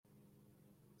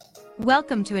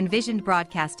Welcome to Envisioned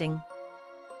Broadcasting,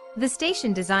 the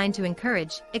station designed to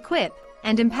encourage, equip,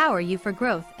 and empower you for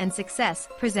growth and success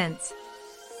presents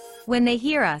When They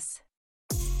Hear Us,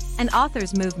 an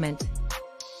author's movement,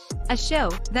 a show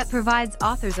that provides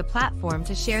authors a platform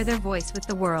to share their voice with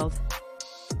the world.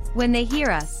 When They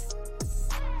Hear Us,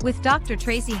 with Dr.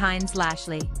 Tracy Hines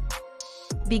Lashley,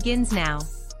 begins now.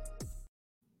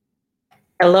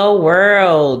 Hello,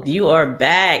 world. You are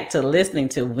back to listening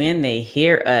to When They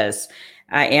Hear Us.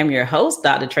 I am your host,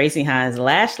 Dr. Tracy Hines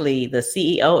Lashley, the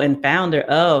CEO and founder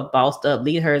of Bossed Up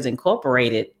Leaders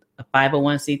Incorporated, a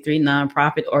 501c3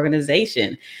 nonprofit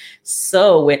organization.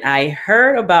 So when I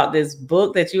heard about this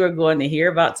book that you are going to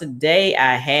hear about today,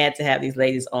 I had to have these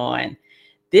ladies on.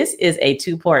 This is a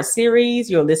two-part series.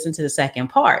 You'll listen to the second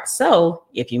part. So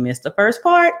if you missed the first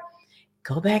part,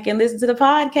 go back and listen to the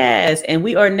podcast. And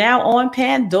we are now on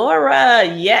Pandora.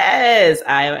 Yes,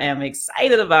 I am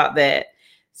excited about that.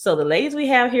 So the ladies we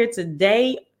have here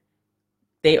today,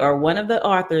 they are one of the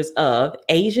authors of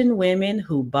Asian Women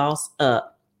Who Boss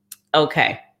Up.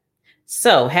 Okay,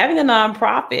 so having a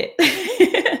nonprofit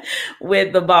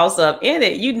with the Boss Up in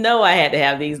it, you know I had to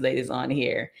have these ladies on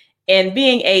here. And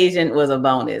being Asian was a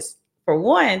bonus. For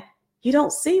one, you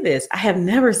don't see this. I have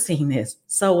never seen this.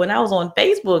 So when I was on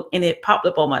Facebook and it popped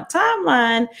up on my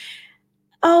timeline,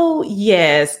 oh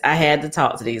yes, I had to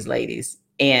talk to these ladies.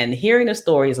 And hearing the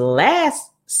stories last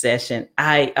session,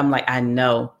 I'm like, I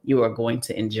know you are going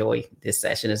to enjoy this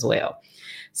session as well.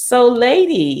 So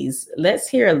ladies, let's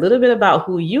hear a little bit about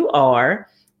who you are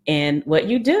and what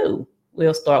you do.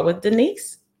 We'll start with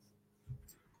Denise.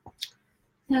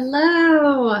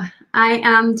 Hello, I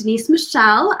am Denise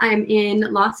Michelle. I'm in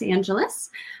Los Angeles.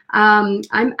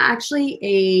 I'm actually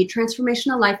a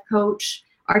transformational life coach,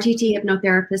 RTT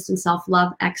hypnotherapist, and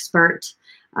self-love expert.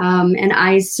 And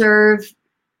I serve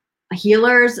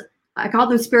healers. I call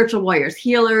them spiritual warriors,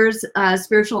 healers,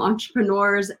 spiritual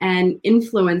entrepreneurs, and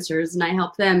influencers. And I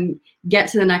help them get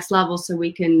to the next level so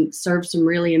we can serve some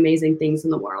really amazing things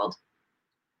in the world.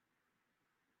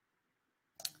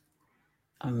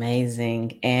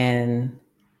 Amazing. And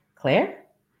Claire?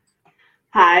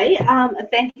 Hi,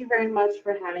 thank you very much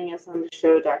for having us on the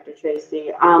show, Dr.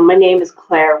 Tracy. My name is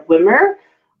Claire Wimmer.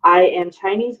 I am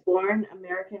Chinese born,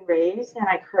 American raised, and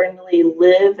I currently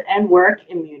live and work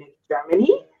in Munich,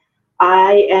 Germany.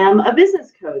 I am a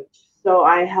business coach, so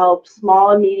I help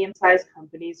small and medium-sized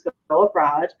companies go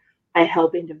abroad. I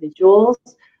help individuals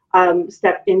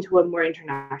step into a more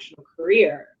international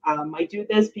career. I do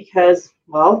this because,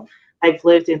 well, I've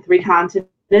lived in 3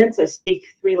 continents. I speak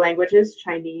 3 languages,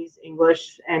 Chinese,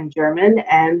 English, and German.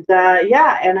 And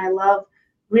and I love,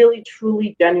 really,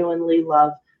 truly, genuinely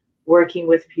love working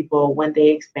with people when they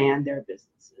expand their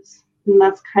businesses. And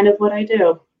that's kind of what I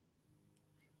do.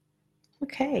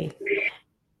 Okay.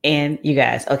 And you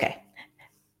guys, okay.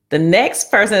 The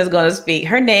next person is going to speak.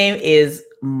 Her name is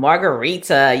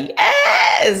Margarita.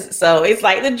 Yes. So it's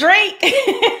like the drink.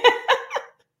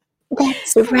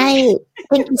 That's right.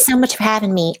 Thank you so much for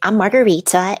having me. I'm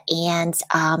Margarita, and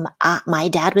my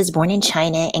dad was born in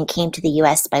China and came to the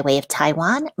U.S. by way of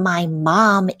Taiwan. My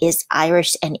mom is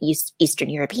Irish and Eastern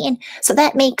European, so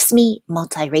that makes me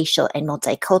multiracial and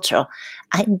multicultural.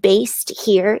 I'm based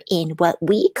here in what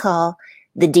we call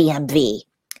the DMV.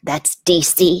 That's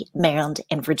DC, Maryland,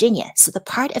 and Virginia. So the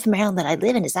part of Maryland that I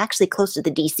live in is actually closer to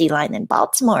the DC line than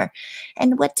Baltimore.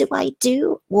 And what do I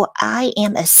do? Well, I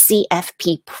am a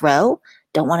CFP Pro.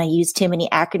 Don't want to use too many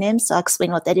acronyms, so I'll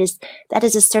explain what that is. That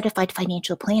is a certified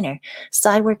financial planner. So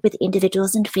I work with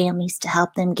individuals and families to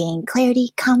help them gain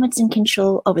clarity, confidence, and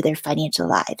control over their financial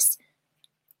lives.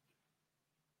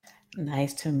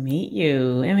 Nice to meet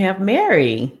you. And we have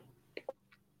Mary.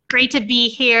 Great to be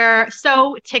here.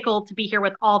 So tickled to be here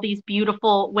with all these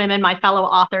beautiful women, my fellow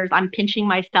authors. I'm pinching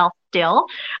myself still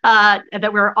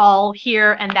that we're all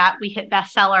here and that we hit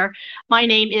bestseller. My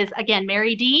name is, again,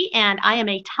 Mary D, and I am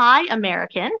a Thai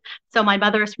American. So my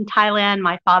mother is from Thailand.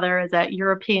 My father is a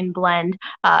European blend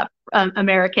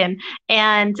American.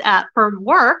 And for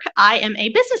work, I am a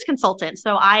business consultant.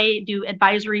 So I do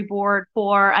advisory board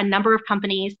for a number of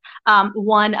companies.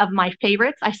 One of my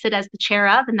favorites I sit as the chair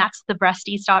of, and that's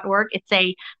thebreasties.org. It's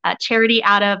a charity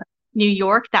out of New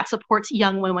York that supports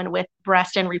young women with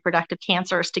breast and reproductive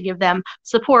cancers to give them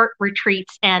support,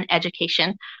 retreats, and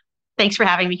education. Thanks for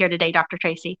having me here today, Dr.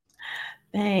 Tracy.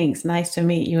 Thanks. Nice to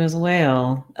meet you as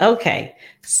well. Okay.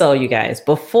 So you guys,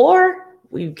 before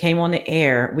we came on the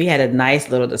air, we had a nice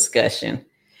little discussion.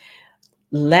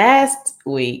 Last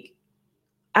week,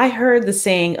 I heard the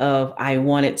saying of, I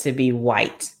wanted to be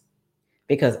white,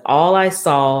 because all I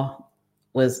saw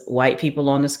was white people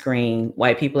on the screen,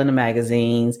 white people in the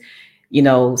magazines,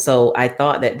 So I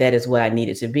thought that that is what I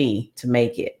needed to be to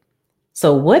make it.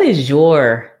 So what is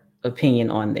your opinion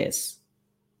on this?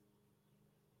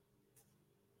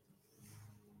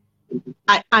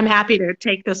 I'm happy to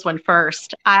take this one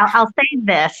first. I'll say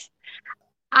this.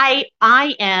 I'm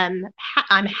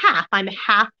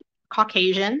half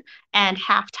Caucasian and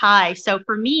half Thai. So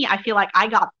for me, I feel like I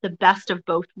got the best of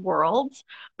both worlds,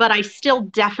 but I still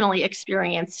definitely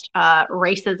experienced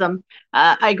racism.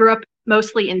 I grew up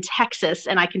mostly in Texas,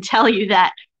 and I can tell you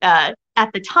that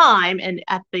at the time and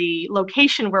at the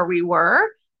location where we were,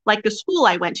 like the school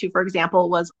I went to, for example,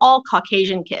 was all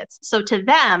Caucasian kids. So to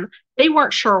them, they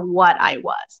weren't sure what I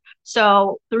was.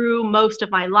 So through most of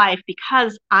my life,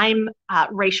 because I'm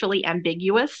racially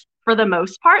ambiguous for the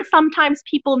most part, sometimes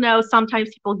people know, sometimes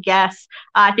people guess.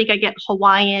 I think I get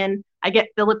Hawaiian, I get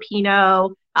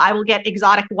Filipino, I will get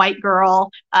exotic white girl.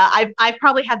 I've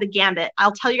probably had the gambit.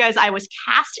 I'll tell you guys, I was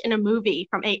cast in a movie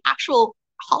from a actual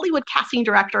Hollywood casting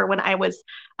director when I was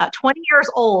 20 years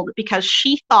old because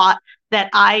she thought that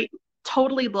I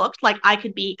totally looked like I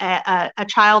could be a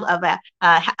child of a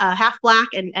half Black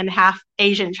and half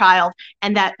Asian child.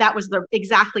 And that was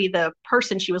exactly the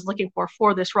person she was looking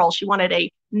for this role. She wanted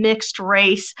a mixed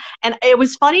race. And it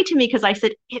was funny to me because I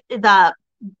said,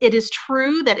 it is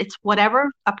true that it's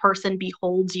whatever a person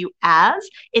beholds you as,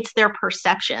 it's their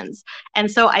perceptions.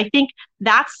 And so I think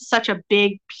that's such a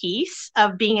big piece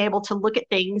of being able to look at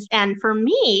things. And for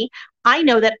me, I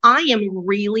know that I am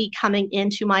really coming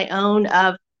into my own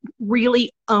of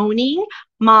really owning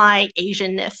my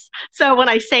Asianness. So when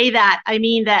I say that, I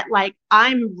mean that like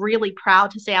I'm really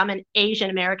proud to say I'm an Asian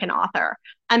American author.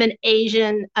 I'm an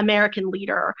Asian American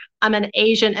leader. I'm an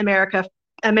Asian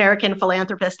American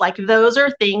philanthropist. Like those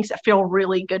are things that feel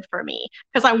really good for me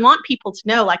because I want people to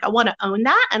know, like I want to own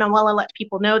that, and I want to let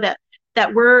people know that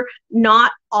we're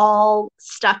not all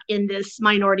stuck in this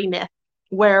minority myth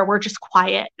where we're just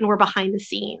quiet and we're behind the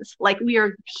scenes. Like we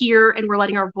are here and we're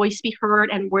letting our voice be heard,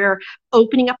 and we're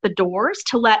opening up the doors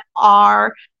to let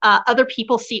our other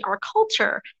people see our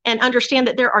culture and understand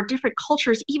that there are different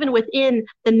cultures even within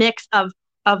the mix of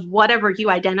whatever you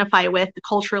identify with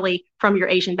culturally from your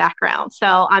Asian background.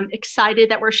 So I'm excited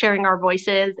that we're sharing our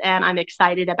voices, and I'm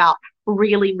excited about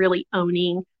really, really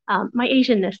owning my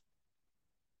Asianness.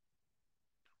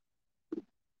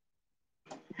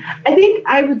 I think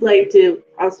I would like to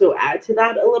also add to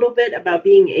that a little bit about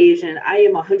being Asian. I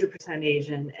am 100%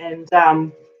 Asian, and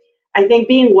I think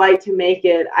being white to make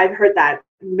it, I've heard that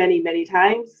many, many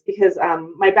times because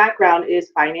my background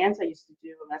is finance. I used to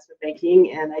do investment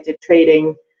banking and I did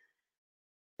trading.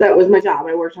 That was my job.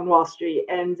 I worked on Wall Street,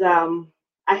 and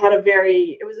I had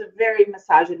it was a very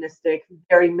misogynistic,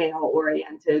 very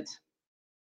male-oriented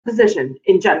position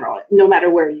in general, no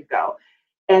matter where you go.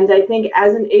 And I think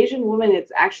as an Asian woman,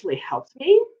 it's actually helped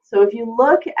me. So if you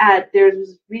look at,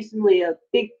 there's recently a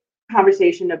big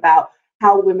conversation about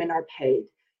how women are paid.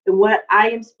 And what I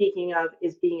am speaking of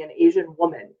is being an Asian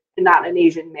woman and not an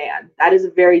Asian man. That is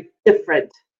a very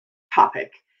different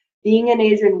topic. Being an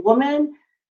Asian woman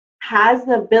has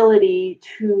the ability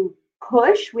to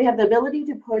push. We have the ability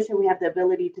to push, and we have the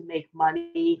ability to make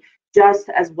money just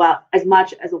as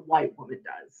much as a white woman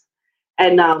does.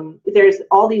 And there's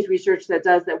all these research that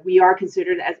does that we are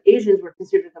considered, as Asians, we're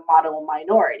considered the model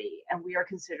minority, and we are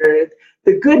considered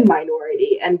the good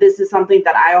minority. And this is something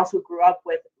that I also grew up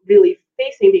with really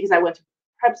facing because I went to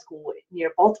prep school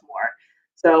near Baltimore.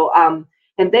 So,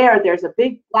 and there's a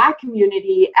big Black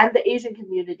community and the Asian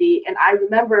community. And I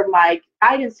remember my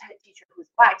guidance teacher who's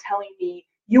Black telling me,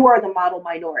 "You are the model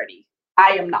minority.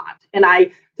 I am not." And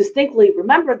I distinctly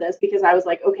remember this because I was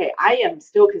like, okay, I am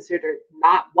still considered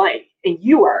not white, and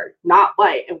you are not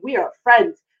white, and we are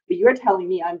friends, but you're telling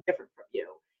me I'm different from you.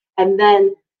 And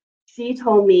then she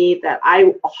told me that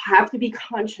I have to be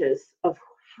conscious of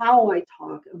how I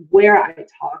talk and where I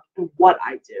talk and what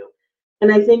I do.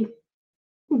 And I think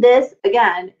this,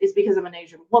 again, is because I'm an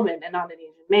Asian woman and not an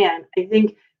Asian man. I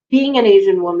think being an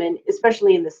Asian woman,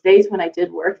 especially in the States when I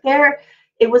did work there,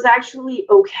 it was actually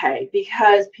okay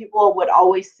because people would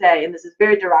always say, and this is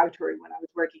very derogatory when I was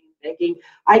working in banking,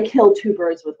 I killed two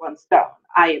birds with one stone.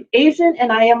 I am Asian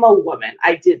and I am a woman.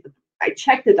 I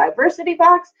checked the diversity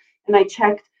box and I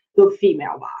checked the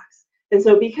female box. And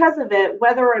so because of it,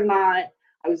 whether or not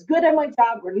I was good at my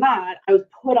job or not, I was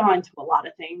put on to a lot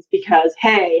of things because,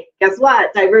 hey, guess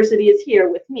what? Diversity is here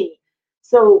with me.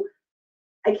 So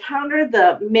I countered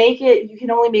you can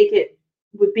only make it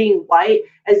with being white,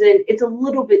 as in it's a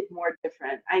little bit more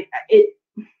different. I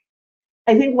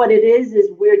think what it is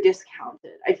we're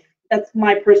discounted. That's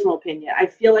my personal opinion. I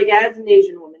feel like as an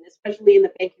Asian woman, especially in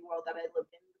the banking world that I lived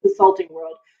in, the consulting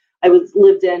world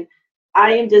lived in,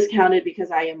 I am discounted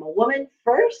because I am a woman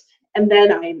first, and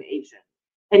then I am Asian.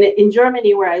 And in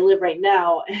Germany, where I live right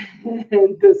now, and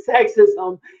the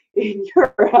sexism in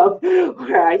Europe,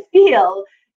 where I feel,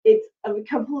 it's a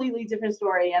completely different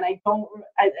story. And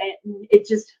it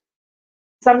just,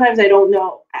 sometimes I don't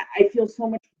know. I feel so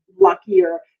much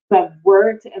luckier to have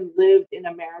worked and lived in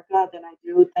America than I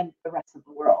do than the rest of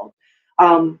the world.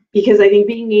 Because I think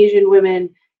being Asian women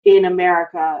in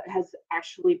America has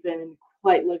actually been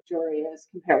quite luxurious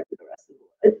compared to the rest of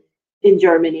the world. In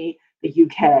Germany, the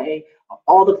UK,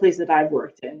 all the places that I've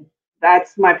worked in.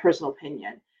 That's my personal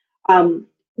opinion.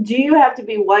 Do you have to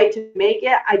be white to make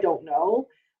it? I don't know.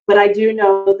 But I do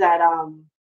know that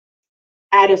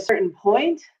at a certain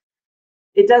point,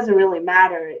 it doesn't really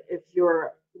matter if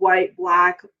you're white,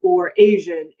 black, or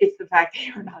Asian. It's the fact that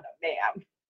you're not a man.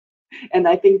 And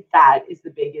I think that is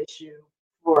the big issue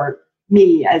for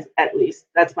me, as at least.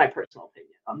 That's my personal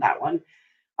opinion on that one.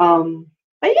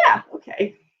 But yeah,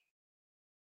 okay.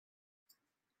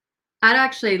 I'd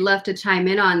actually love to chime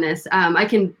in on this. I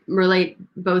can relate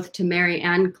both to Mary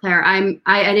and Claire.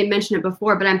 I didn't mention it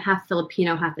before, but I'm half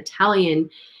Filipino, half Italian.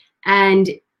 And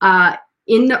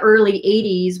in the early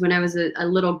 80s, when I was a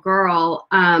little girl,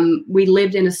 we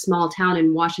lived in a small town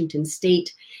in Washington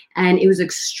State, and it was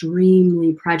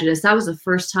extremely prejudiced. That was the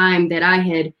first time that I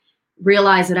had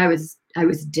realized that I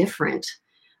was different.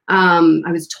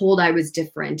 I was told I was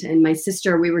different, and my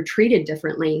sister, we were treated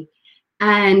differently.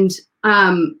 And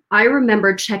I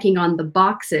remember checking on the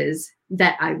boxes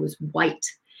that I was white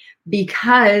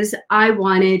because I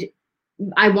wanted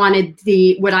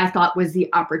what I thought was the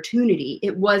opportunity.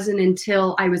 It wasn't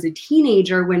until I was a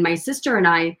teenager when my sister and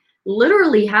I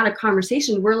literally had a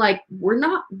conversation. We're like, we're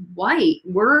not white.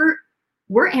 We're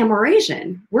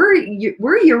Amerasian. We're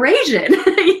Eurasian,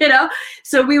 you know?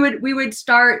 So we would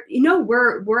start, you know,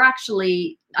 we're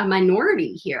actually a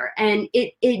minority here. And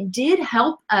it did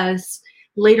help us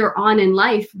later on in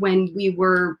life when we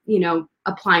were, you know,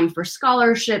 applying for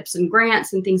scholarships and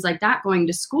grants and things like that, going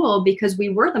to school, because we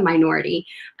were the minority.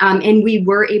 And we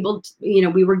were able to, you know,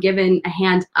 we were given a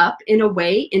hand up in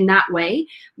that way,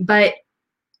 but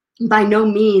by no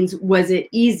means was it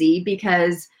easy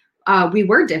because we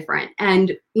were different.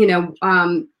 And, you know,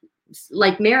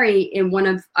 like Mary, in one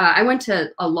of, I went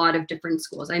to a lot of different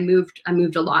schools. I moved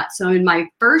a lot. So in my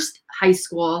first high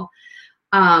school,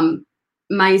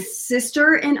 my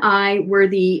sister and I were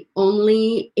the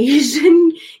only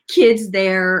Asian kids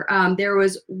there. There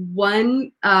was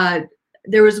one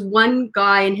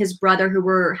guy and his brother who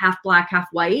were half black, half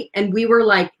white, and we were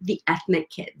like the ethnic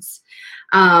kids.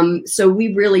 So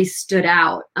we really stood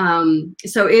out.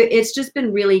 So it's just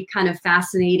been really kind of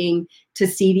fascinating to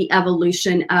see the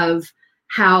evolution of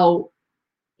how,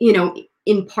 you know,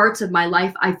 in parts of my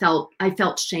life, I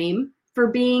felt shame for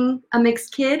being a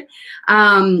mixed kid.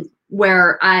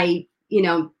 Where I, you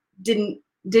know, didn't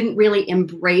really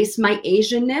embrace my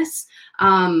Asianness,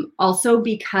 also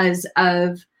because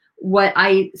of what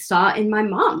I saw in my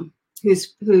mom,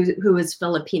 who was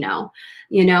Filipino,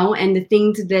 you know, and the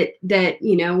things that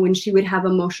you know, when she would have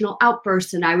emotional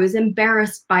outbursts and I was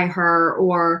embarrassed by her,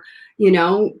 or, you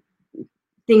know,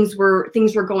 things were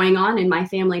going on in my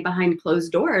family behind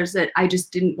closed doors that I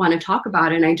just didn't want to talk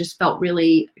about, and I just felt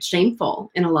really shameful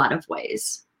in a lot of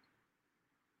ways.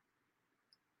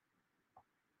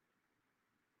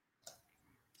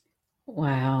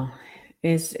 Wow.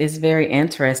 It's very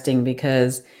interesting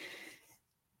because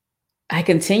I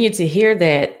continue to hear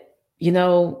that, you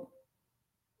know,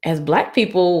 as Black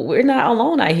people, we're not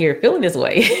alone out here feeling this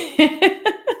way.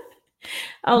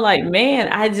 I'm like, man,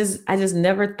 I just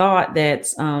never thought that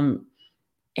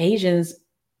Asians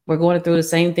were going through the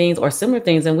same things or similar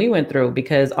things than we went through,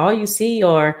 because all you see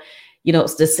are, you know,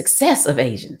 it's the success of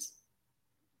Asians.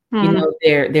 You know,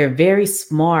 they're very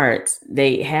smart.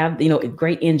 They have, you know,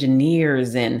 great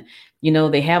engineers, and, you know,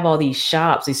 they have all these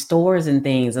shops, these stores and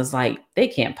things. It's like, they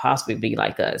can't possibly be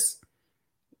like us.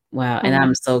 Wow. And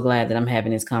I'm so glad that I'm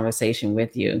having this conversation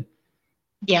with you.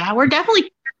 Yeah, we're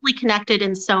definitely connected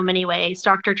in so many ways,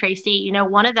 Dr. Tracy. You know,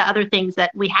 one of the other things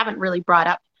that we haven't really brought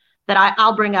up that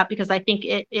I'll bring up because I think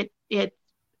it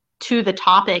to the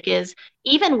topic is,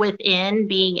 even within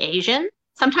being Asian,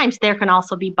 sometimes there can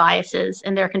also be biases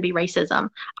and there can be racism.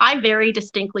 I very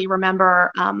distinctly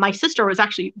remember my sister was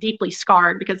actually deeply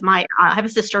scarred because I have a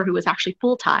sister who was actually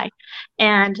full Thai,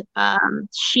 and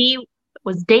she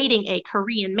was dating a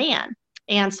Korean man.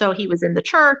 And so he was in the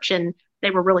church and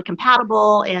they were really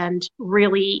compatible, and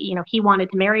really, you know, he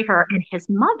wanted to marry her. And his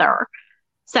mother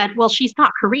said, well, she's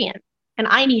not Korean, and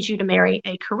I need you to marry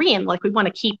a Korean. Like, we want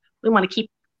to keep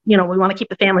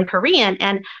the family Korean.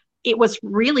 And it was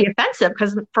really offensive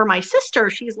because for my sister,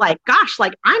 she's like, gosh,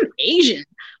 like I'm Asian.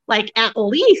 Like at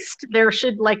least there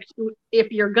should, like,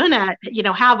 if you're gonna,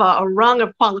 have a rung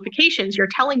of qualifications, you're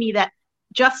telling me that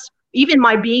just even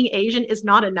my being Asian is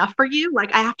not enough for you.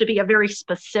 Like I have to be a very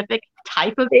specific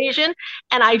type of Asian.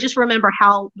 And I just remember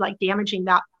how like damaging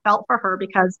that felt for her,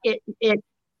 because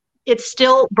it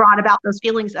still brought about those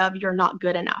feelings of you're not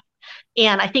good enough.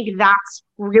 And I think that's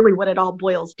really what it all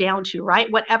boils down to,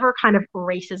 right? Whatever kind of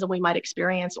racism we might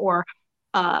experience, or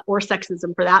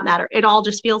sexism for that matter, it all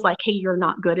just feels like, hey, you're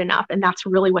not good enough. And that's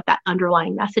really what that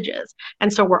underlying message is.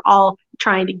 And so we're all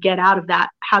trying to get out of that.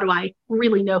 How do I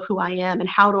really know who I am? And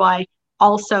how do I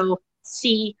also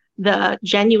see the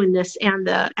genuineness and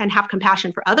have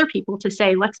compassion for other people to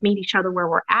say, let's meet each other where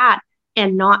we're at,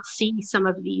 and not see some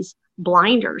of these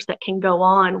blinders that can go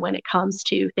on when it comes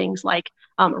to things like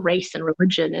race and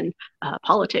religion and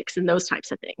politics and those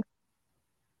types of things.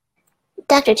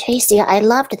 Dr. Tracy, I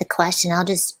loved the question. I'll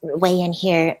just weigh in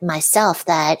here myself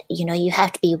that, you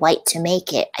have to be white to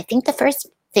make it. I think the first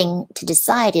thing to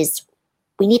decide is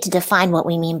we need to define what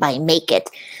we mean by make it.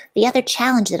 The other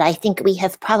challenge that I think we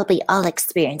have probably all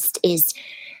experienced is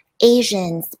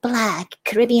Asians, Black,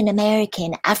 Caribbean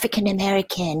American, African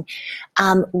American.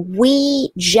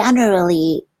 We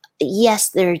generally, yes,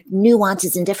 there are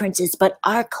nuances and differences, but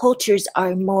our cultures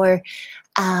are more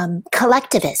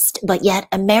collectivist, but yet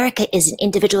America is an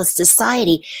individualist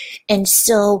society. And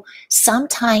so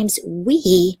sometimes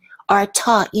we are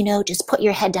taught, just put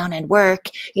your head down and work,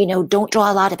 don't draw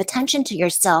a lot of attention to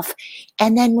yourself.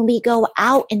 And then when we go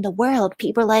out in the world,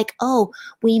 people are like, oh,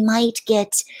 we might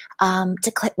get,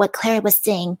 what Claire was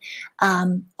saying,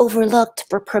 overlooked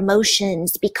for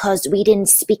promotions because we didn't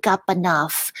speak up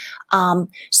enough.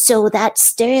 So that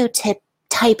stereotype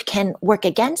can work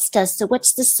against us. So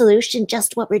what's the solution?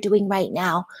 Just what we're doing right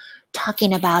now,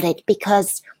 talking about it,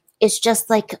 because it's just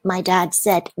like my dad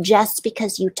said, just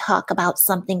because you talk about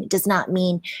something does not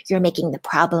mean you're making the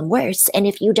problem worse. And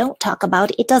if you don't talk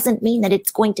about it, it doesn't mean that it's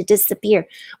going to disappear,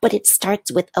 but it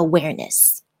starts with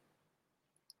awareness.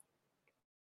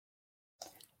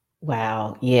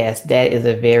 Wow. Yes, that is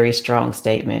a very strong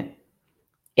statement.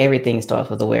 Everything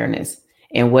starts with awareness.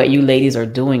 And what you ladies are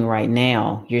doing right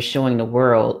now, you're showing the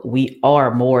world we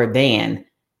are more than,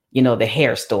 the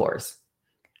hair stores.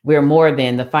 We're more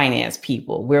than the finance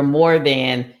people. We're more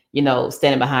than,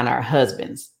 standing behind our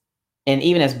husbands. And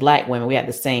even as Black women, we have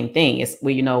the same thing. It's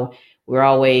we're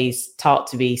always taught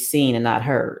to be seen and not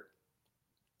heard.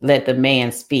 Let the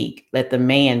man speak. Let the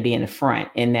man be in the front.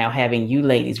 And now having you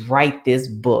ladies write this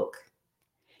book,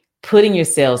 putting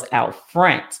yourselves out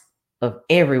front of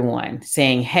everyone,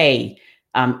 saying, hey,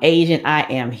 I'm Asian, I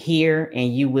am here,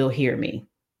 and you will hear me.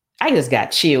 I just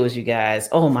got chills, you guys.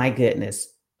 Oh my goodness.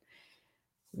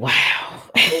 Wow.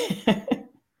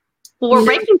 Well, we're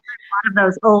breaking through a lot of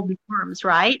those old norms,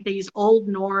 right? These old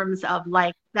norms of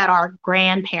like that our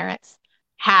grandparents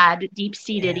had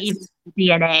deep-seated even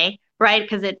DNA, right?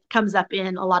 Because it comes up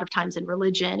in a lot of times in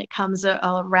religion. It comes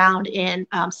around in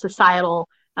societal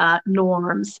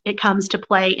norms. It comes to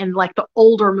play in like the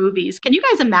older movies. Can you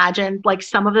guys imagine like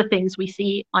some of the things we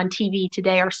see on TV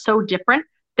today are so different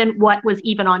than what was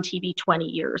even on TV 20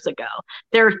 years ago?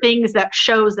 There are things that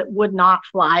shows that would not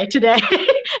fly today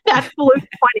that flew 20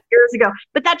 years ago.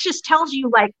 But that just tells you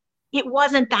like it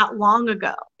wasn't that long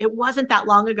ago. It wasn't that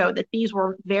long ago that these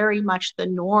were very much the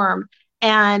norm.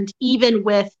 And even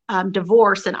with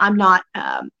divorce, and I'm not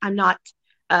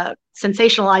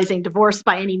sensationalizing divorce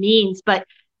by any means, but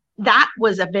that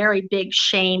was a very big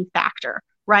shame factor,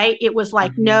 right? It was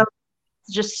like, no,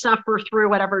 just suffer through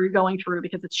whatever you're going through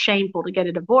because it's shameful to get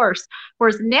a divorce.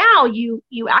 Whereas now you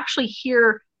actually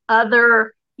hear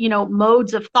other,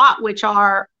 modes of thought, which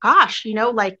are, gosh,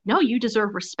 like, no, you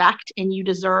deserve respect and you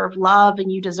deserve love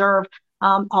and you deserve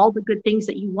all the good things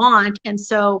that you want. And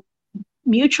so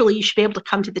mutually, you should be able to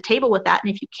come to the table with that.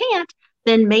 And if you can't,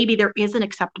 then maybe there is an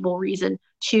acceptable reason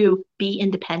to be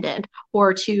independent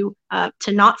or to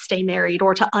not stay married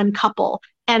or to uncouple.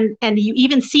 And you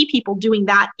even see people doing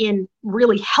that in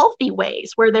really healthy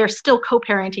ways where they're still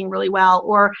co-parenting really well,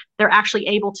 or they're actually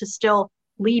able to still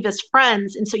leave as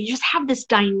friends. And so you just have this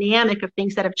dynamic of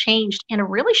things that have changed in a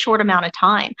really short amount of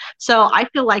time. So I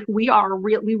feel like we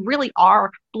really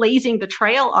are blazing the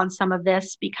trail on some of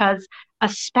this, because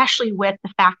especially with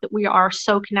the fact that we are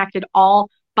so connected all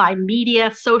by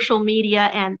media, social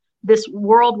media, and this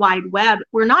World Wide Web,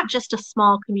 we're not just a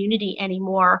small community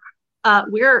anymore.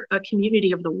 We're a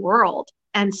community of the world.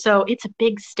 And so it's a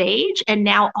big stage. And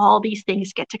now all these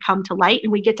things get to come to light,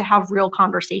 and we get to have real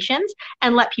conversations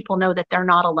and let people know that they're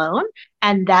not alone,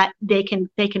 and that they can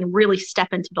really step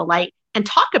into the light and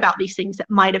talk about these things that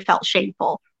might have felt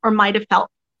shameful or might have felt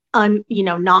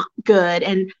not good,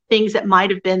 and things that might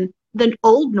have been the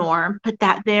old norm, but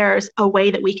that there's a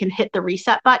way that we can hit the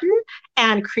reset button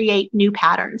and create new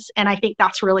patterns. And I think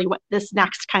that's really what this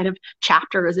next kind of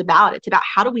chapter is about. It's about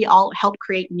how do we all help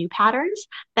create new patterns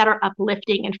that are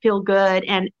uplifting and feel good,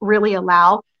 and really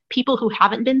allow people who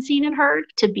haven't been seen and heard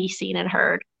to be seen and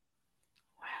heard.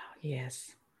 Wow.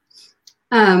 Yes.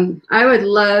 I would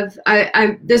love,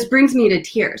 this brings me to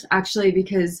tears, actually,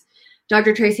 because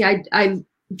Dr. Tracy, I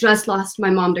just lost my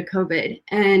mom to COVID,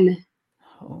 and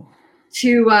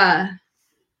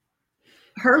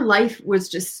her life was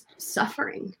just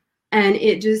suffering, and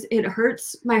it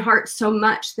hurts my heart so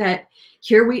much that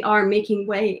here we are making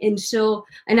way,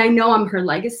 and I know I'm her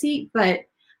legacy, but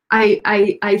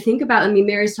I think about,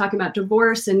 Mary's talking about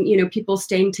divorce and, people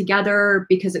staying together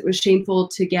because it was shameful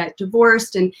to get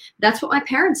divorced. And that's what my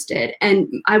parents did. And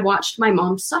I watched my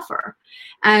mom suffer.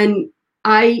 And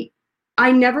I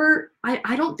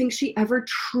don't think she ever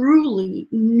truly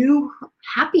knew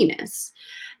happiness.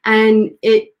 And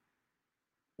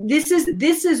this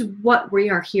is what we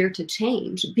are here to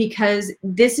change, because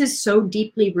this is so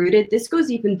deeply rooted. This goes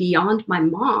even beyond my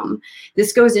mom.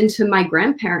 This goes into my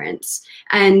grandparents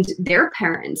and their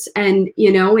parents, and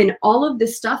and all of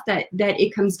this stuff that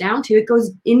it comes down to. It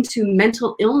goes into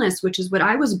mental illness, which is what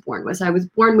I was born with. I was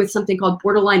born with something called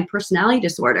borderline personality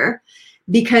disorder,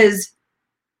 because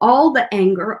all the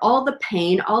anger, all the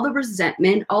pain, all the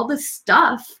resentment, all the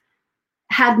stuff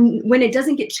when it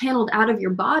doesn't get channeled out of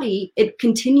your body, it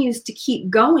continues to keep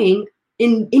going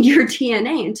in your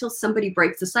DNA until somebody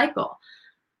breaks the cycle.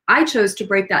 I chose to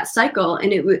break that cycle,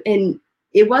 and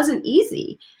it wasn't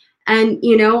easy. And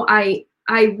I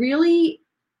really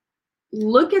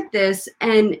look at this,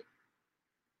 and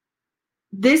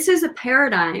this is a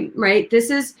paradigm, right?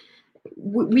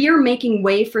 We are making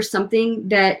way for something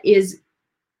that is,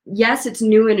 yes, it's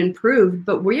new and improved,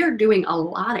 but we are doing a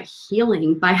lot of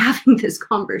healing by having this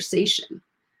conversation.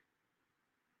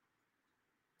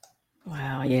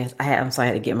 Wow. Yes. I'm sorry,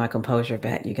 I had to get my composure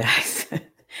back, you guys.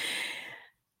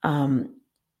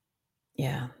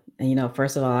 Yeah. And,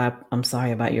 first of all, I'm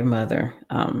sorry about your mother.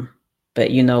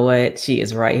 But you know what? She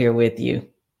is right here with you.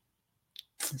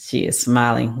 She is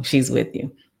smiling. She's with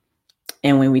you.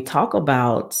 And when we talk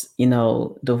about,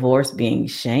 divorce being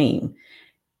shame,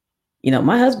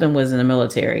 my husband was in the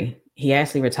military. He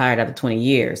actually retired after 20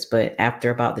 years, but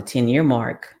after about the 10-year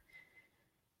mark,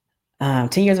 10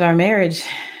 years of our marriage,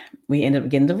 we ended up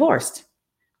getting divorced.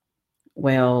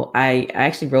 Well, I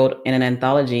actually wrote in an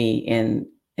anthology and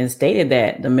stated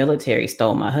that the military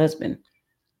stole my husband,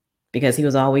 because he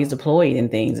was always deployed and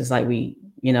things. It's like we,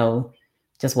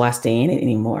 just why stay in it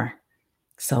anymore?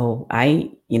 So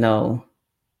I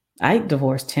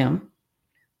divorced him,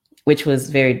 which was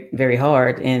very, very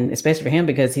hard. And especially for him,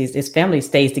 because his family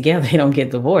stays together. They don't get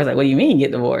divorced. Like, what do you mean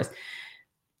get divorced?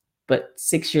 But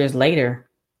 6 years later,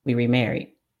 we remarried.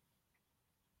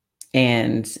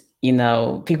 And,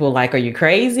 people are like, are you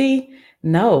crazy?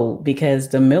 No, because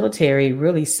the military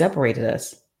really separated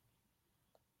us.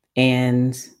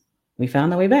 And we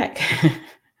found our way back.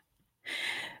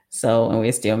 So, and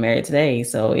we're still married today.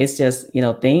 So it's just,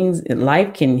 things in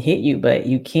life can hit you, but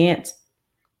you can't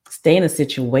stay in a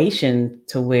situation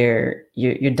to where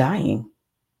you're dying.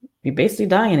 You're basically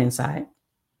dying inside.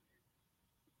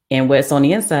 And what's on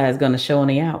the inside is going to show on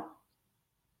the out.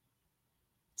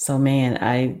 So,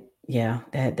 man,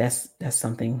 that's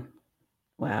something.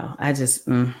 Wow. I just,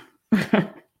 I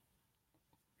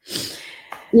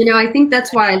think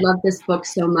that's why I love this book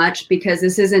so much, because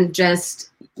this isn't just,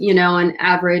 an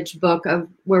average book of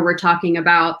where we're talking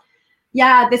about,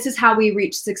 yeah, this is how we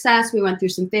reached success. We went through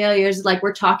some failures. Like,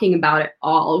 we're talking about it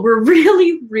all. We're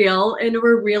really real, and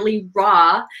we're really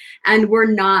raw, and we're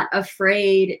not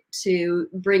afraid to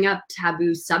bring up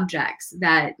taboo subjects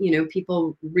that,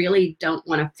 people really don't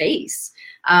want to face.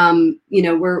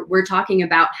 We're talking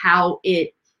about how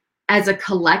as a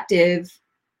collective,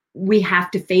 we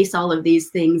have to face all of these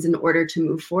things in order to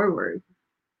move forward.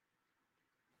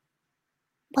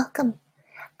 Welcome.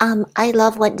 I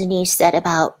love what Denise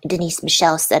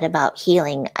Michelle said about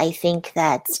healing. I think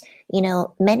that,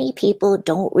 many people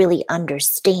don't really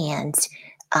understand,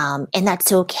 and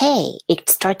that's okay. It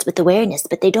starts with awareness,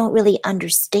 but they don't really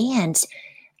understand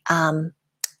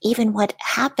even what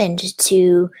happened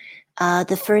to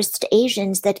the first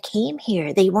Asians that came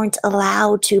here. They weren't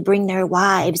allowed to bring their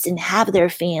wives and have their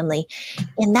family.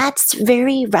 And that's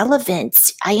very relevant.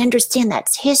 I understand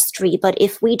that's history, but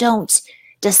if we don't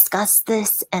discuss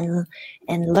this and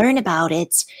learn about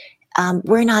it,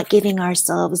 we're not giving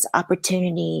ourselves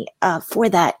opportunity for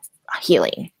that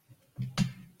healing.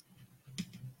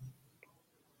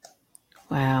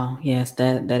 Wow. Yes,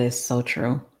 that is so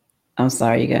true. I'm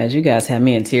sorry, you guys. You guys have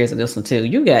me in tears of this one too.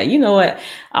 You know what?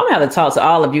 I'm gonna have to talk to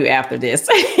all of you after this.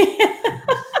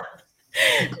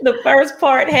 The first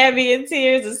part had me in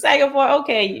tears. The second part,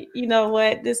 okay, you know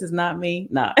what? This is not me.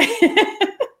 No.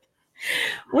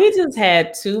 We just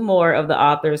had two more of the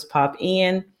authors pop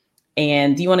in.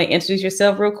 And do you want to introduce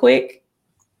yourself real quick?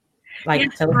 Like,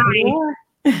 yes, tell us who you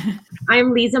are.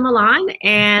 I'm Lisa Milan,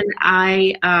 and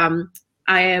I'm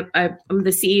the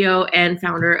CEO and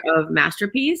founder of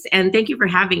Masterpiece. And thank you for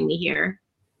having me here.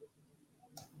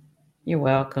 You're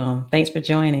welcome. Thanks for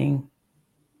joining.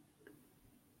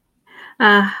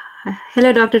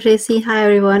 Hello, Dr. Tracy. Hi,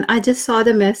 everyone. I just saw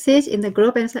the message in the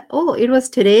group and said, oh, it was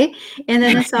today. And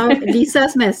then I saw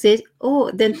Lisa's message.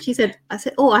 Oh, then she said, I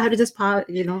said, oh, I have to just hop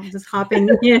in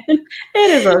here. It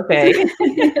is okay.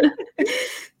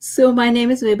 So my name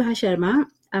is Vibha Sharma.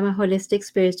 I'm a holistic,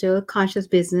 spiritual, conscious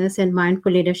business and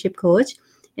mindful leadership coach.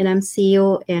 And I'm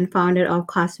CEO and founder of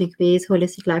Cosmic Ways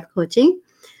Holistic Life Coaching.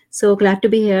 So glad to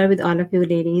be here with all of you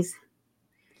ladies.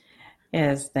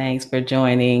 Yes, thanks for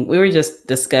joining. We were just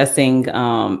discussing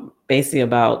basically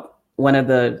about one of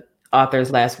the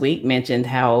authors last week mentioned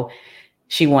how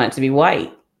she wanted to be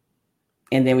white.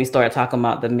 And then we started talking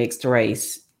about the mixed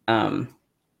race.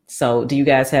 So do you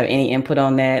guys have any input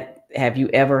on that? Have you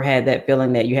ever had that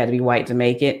feeling that you had to be white to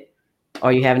make it?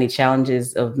 Or you have any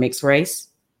challenges of mixed race?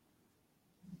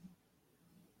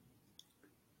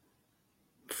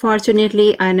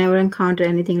 Fortunately, I never encountered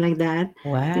anything like that.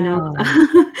 Wow. You know,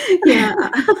 yeah,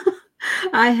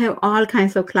 I have all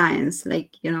kinds of clients,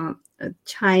 like, you know,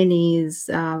 Chinese,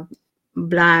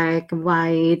 black,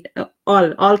 white,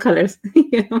 all colors,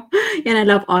 you know, and I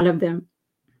love all of them.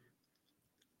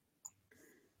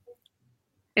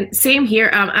 And same here.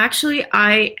 Actually,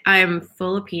 I'm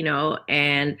Filipino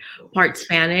and part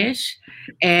Spanish,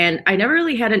 and I never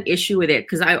really had an issue with it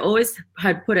because I always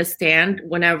had put a stand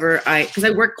whenever because I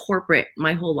worked corporate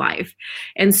my whole life.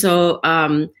 And so,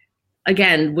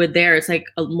 again, with there, it's like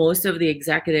most of the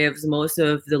executives, most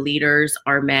of the leaders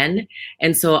are men.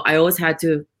 And so I always had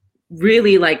to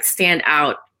really like stand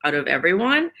out of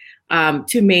everyone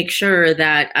to make sure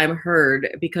that I'm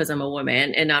heard because I'm a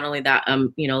woman. And not only that,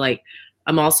 you know, like,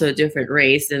 I'm also a different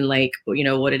race and like, you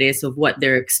know, what it is of what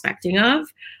they're expecting of.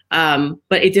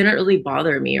 But it didn't really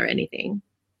bother me or anything.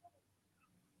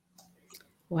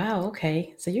 Wow.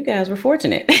 Okay. So you guys were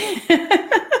fortunate.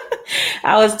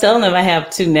 I was telling them I have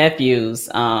two nephews.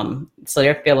 So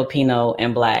they're Filipino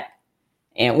and black.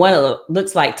 And one of them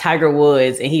looks like Tiger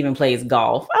Woods and he even plays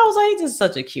golf. I was like, he's just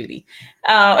such a cutie.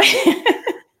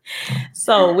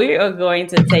 So we are going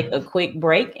to take a quick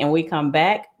break, and we come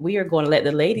back. We are going to let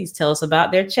the ladies tell us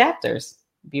about their chapters.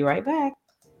 Be right back.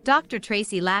 Dr.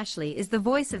 Tracy Lashley is the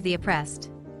voice of the oppressed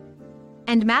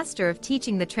and master of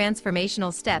teaching the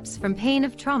transformational steps from pain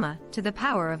of trauma to the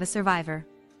power of a survivor.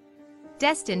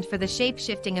 Destined for the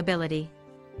shape-shifting ability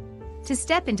to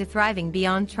step into thriving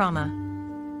beyond trauma.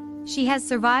 She has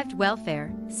survived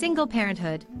welfare, single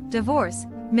parenthood, divorce,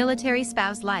 military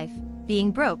spouse life,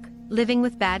 being broke, living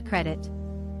with bad credit,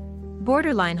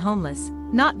 borderline homeless,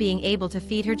 not being able to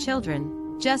feed her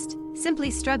children, just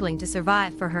simply struggling to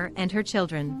survive for her and her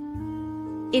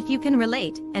children. If you can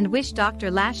relate and wish Dr.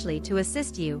 Lashley to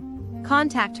assist you,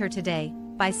 contact her today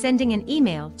by sending an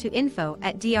email to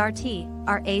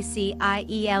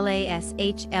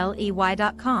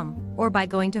info@drtracielashly.com or by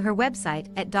going to her website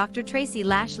at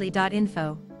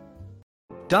drtracylashley.info.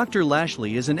 Dr.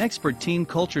 Lashley is an expert teen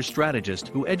culture strategist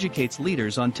who educates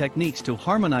leaders on techniques to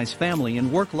harmonize family and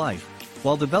work life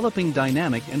while developing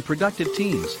dynamic and productive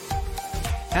teams.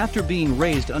 After being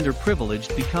raised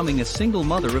underprivileged, becoming a single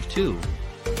mother of two,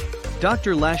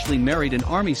 Dr. Lashley married an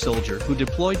Army soldier who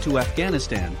deployed to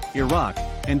Afghanistan, Iraq,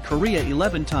 and Korea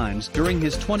 11 times during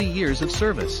his 20 years of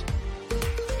service.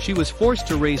 She was forced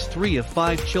to raise 3 of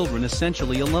 5 children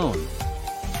essentially alone.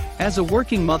 As a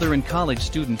working mother and college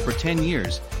student for 10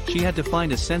 years, she had to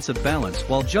find a sense of balance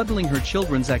while juggling her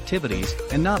children's activities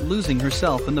and not losing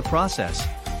herself in the process.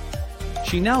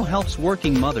 She now helps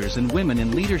working mothers and women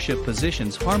in leadership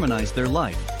positions harmonize their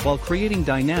life while creating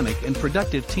dynamic and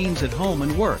productive teams at home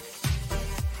and work.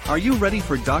 Are you ready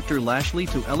for Dr. Lashley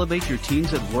to elevate your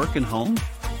teams at work and home?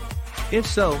 If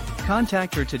so,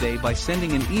 Contact her today by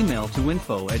sending an email to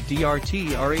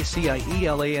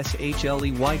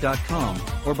info@drtracielashley.com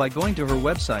or by going to her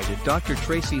website at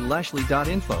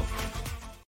drtracylashley.info.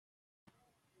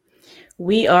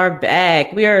 We are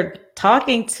back. We are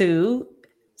talking to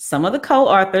some of the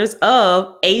co-authors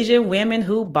of Asian Women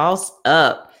Who Boss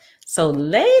Up. So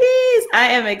ladies,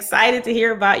 I am excited to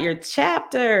hear about your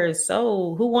chapters.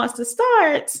 So who wants to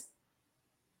start?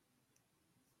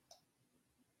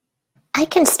 I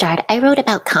can start. I wrote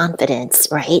about confidence,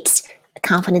 right?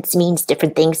 Confidence means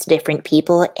different things to different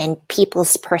people, and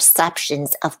people's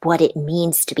perceptions of what it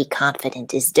means to be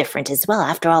confident is different as well.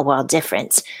 After all, we're all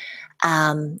different.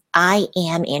 I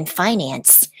am in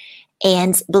finance,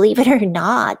 and believe it or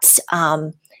not,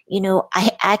 I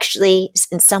actually,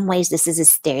 in some ways, this is a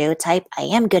stereotype. I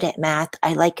am good at math.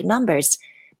 I like numbers,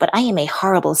 but I am a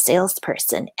horrible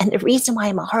salesperson. And the reason why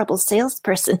I'm a horrible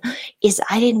salesperson is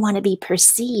I didn't want to be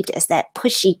perceived as that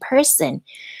pushy person.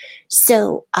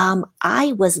 So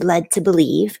I was led to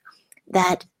believe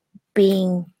that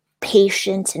being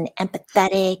patient and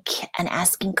empathetic and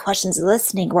asking questions and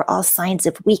listening were all signs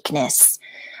of weakness.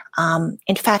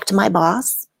 In fact, my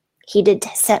boss, he did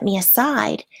set me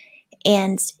aside.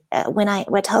 And when I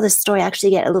tell this story, I actually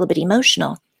get a little bit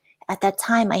emotional. At that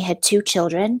time, I had 2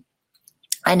 children.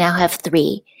 I now have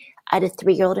 3. I had a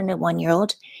 3-year-old and a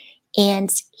 1-year-old.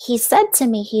 And he said to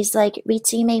me, he's like,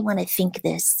 Rita, you may want to think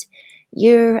this.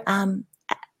 You're a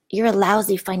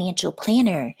lousy financial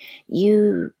planner.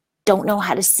 You don't know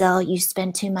how to sell. You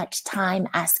spend too much time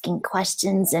asking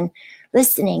questions and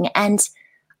listening. And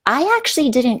I actually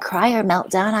didn't cry or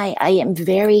melt down. I am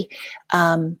very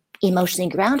emotionally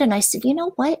grounded. And I said, you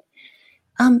know what?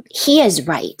 He is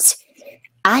right.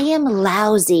 I am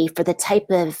lousy for the type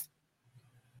of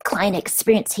client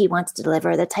experience he wants to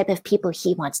deliver, the type of people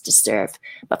he wants to serve.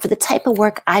 But for the type of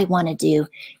work I want to do,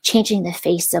 changing the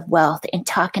face of wealth and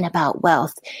talking about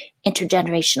wealth,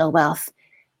 intergenerational wealth,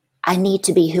 I need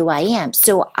to be who I am.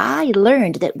 So I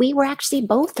learned that we were actually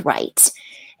both right.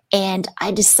 And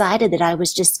I decided that I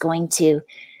was just going to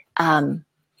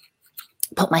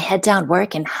put my head down,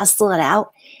 work, and hustle it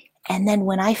out. And then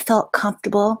when I felt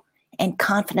comfortable and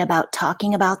confident about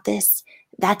talking about this,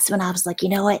 that's when I was like, you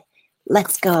know what?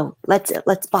 Let's go. Let's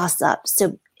boss up.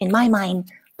 So in my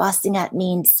mind, bossing up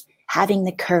means having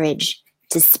the courage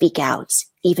to speak out,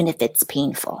 even if it's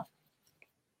painful.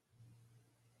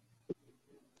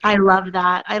 I love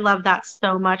that. I love that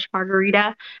so much,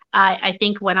 Margarita. I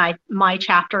think my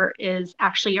chapter is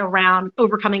actually around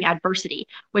overcoming adversity,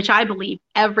 which I believe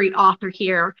every author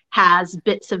here has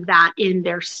bits of that in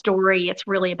their story. It's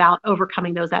really about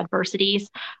overcoming those adversities.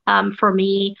 For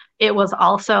me, it was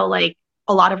also like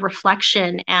a lot of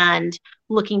reflection and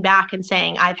looking back and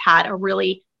saying, I've had a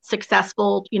really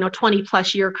successful, 20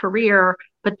 plus year career,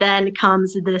 but then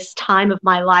comes this time of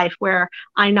my life where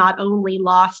I not only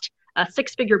lost a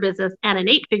 6-figure business and an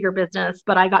 8-figure business,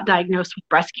 but I got diagnosed with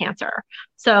breast cancer.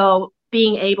 So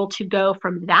being able to go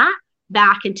from that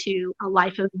back into a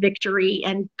life of victory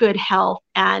and good health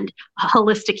and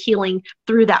holistic healing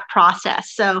through that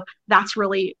process. So that's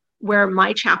really where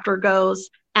my chapter goes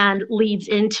and leads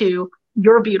into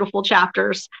your beautiful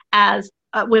chapters as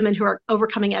women who are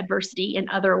overcoming adversity in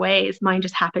other ways. Mine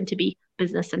just happened to be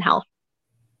business and health.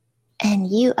 And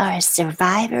you are a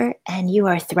survivor and you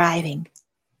are thriving.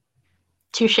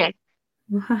 Touché.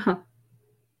 Wow.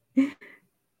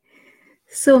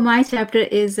 So my chapter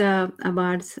is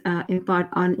about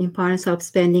importance of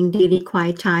spending daily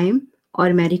quiet time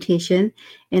or meditation,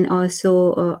 and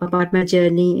also about my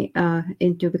journey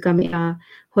into becoming a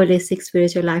holistic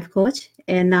spiritual life coach.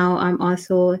 And now I'm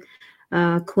also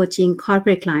coaching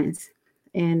corporate clients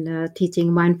and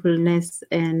teaching mindfulness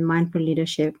and mindful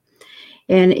leadership.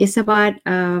 And it's about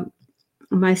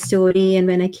my story and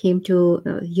when I came to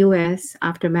US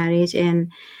after marriage,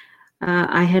 and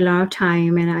I had a lot of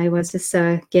time and I was just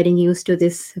getting used to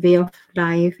this way of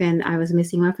life, and I was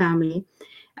missing my family.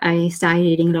 I started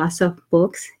reading lots of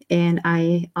books, and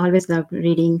I always loved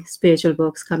reading spiritual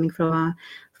books coming from a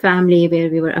family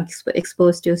where we were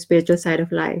exposed to a spiritual side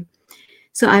of life.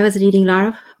 So I was reading a lot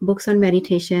of books on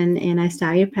meditation, and I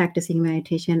started practicing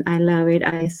meditation. I love it.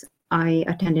 I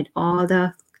attended all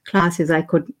the classes I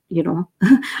could,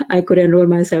 I could enroll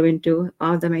myself into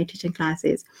all the meditation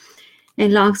classes.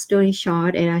 And long story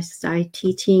short, and I started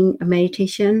teaching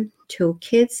meditation to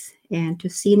kids and to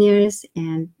seniors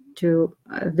and to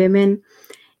women.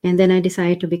 And then I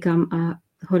decided to become a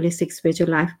holistic spiritual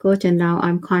life coach. And now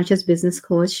I'm conscious business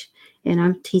coach, and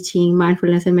I'm teaching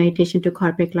mindfulness and meditation to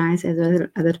corporate clients as well as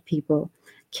other people,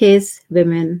 kids,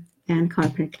 women, and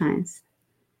corporate clients.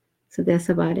 So that's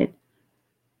about it.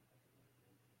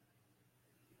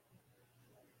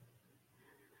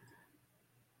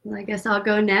 Well, I guess I'll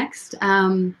go next.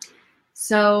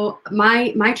 So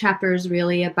my chapter is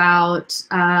really about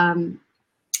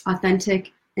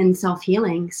authentic and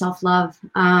self-healing, self-love.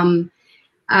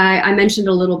 I mentioned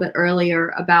a little bit earlier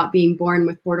about being born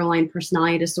with borderline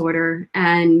personality disorder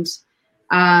and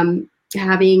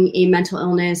having a mental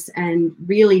illness and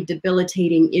really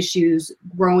debilitating issues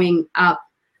growing up,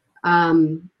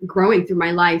 growing through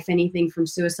my life, anything from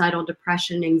suicidal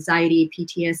depression, anxiety,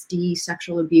 PTSD,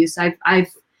 sexual abuse.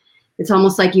 It's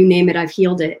almost like you name it, I've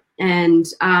healed it. And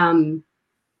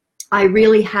I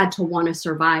really had to want to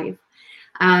survive.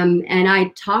 And I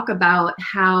talk about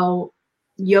how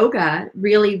yoga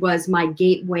really was my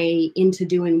gateway into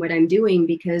doing what I'm doing,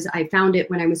 because I found it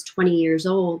when I was 20 years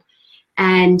old,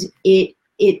 and it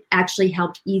actually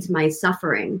helped ease my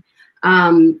suffering.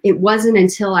 It wasn't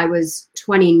until I was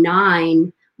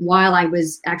 29, while I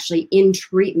was actually in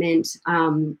treatment,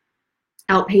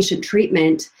 outpatient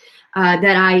treatment,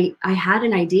 that I had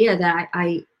an idea that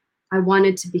I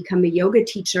wanted to become a yoga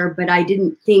teacher, but I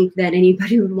didn't think that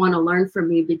anybody would want to learn from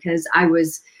me because I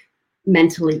was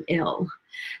mentally ill.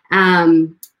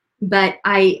 But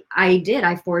I did.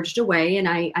 I forged away, and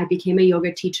I became a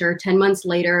yoga teacher. 10 months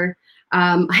later,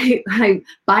 I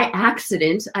by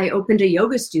accident, I opened a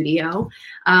yoga studio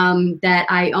that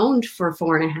I owned for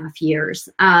 4.5 years.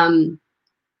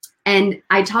 And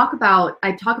I talk about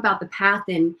the path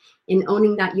in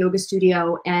owning that yoga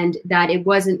studio, and that it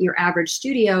wasn't your average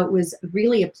studio. It was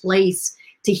really a place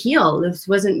to heal. This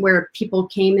wasn't where people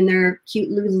came in their cute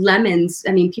Lululemons.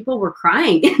 I mean, people were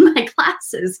crying in my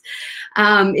classes.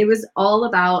 It was all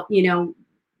about,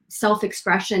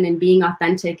 self-expression and being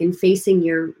authentic and facing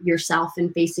yourself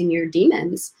and facing your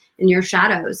demons and your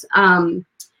shadows. And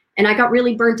I got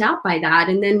really burnt out by that.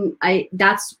 And then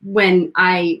that's when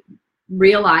I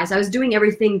realized I was doing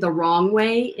everything the wrong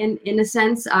way in a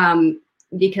sense,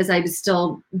 because I was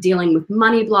still dealing with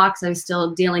money blocks. I was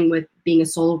still dealing with being a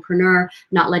solopreneur,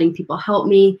 not letting people help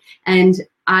me. And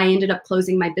I ended up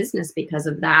closing my business because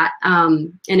of that.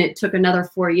 And it took another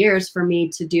 4 years for me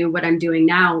to do what I'm doing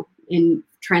now in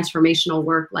transformational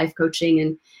work, life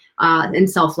coaching, and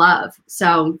self-love.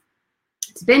 So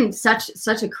it's been such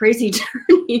a crazy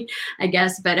journey, I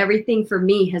guess. But everything for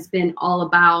me has been all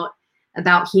about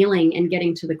healing and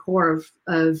getting to the core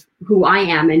of who I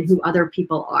am and who other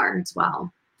people are as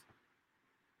well.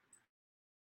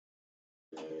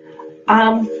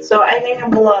 So I think I'm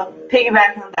gonna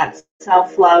piggyback on that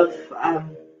self-love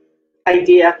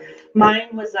idea. Mine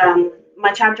was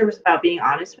my chapter was about being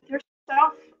honest with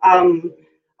yourself.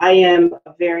 I am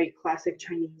a very classic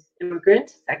Chinese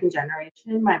immigrant, second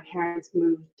generation. My parents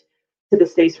moved to the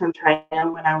States from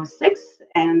China when I was 6,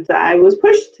 and I was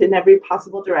pushed in every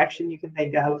possible direction you can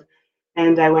think of.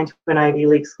 And I went to an Ivy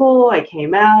League school. I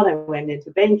came out, I went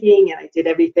into banking, and I did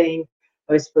everything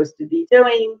I was supposed to be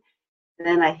doing. And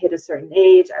then I hit a certain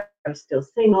age. I was still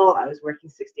single. I was working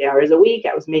 60 hours a week.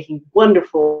 I was making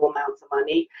wonderful amounts of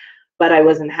money, but I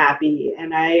wasn't happy.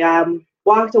 And I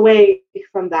walked away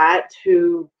from that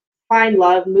to find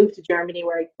love, move to Germany,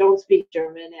 where I don't speak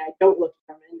German and I don't look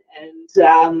German,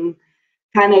 and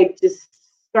kind of just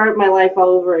start my life all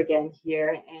over again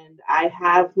here. And I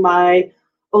have my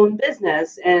own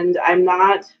business, and I'm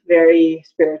not very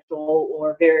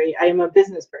spiritual I am a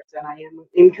business person. I am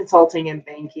in consulting and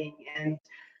banking. And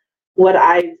what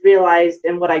I realized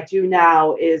and what I do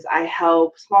now is I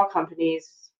help small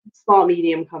companies, small,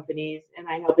 medium companies, and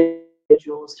I help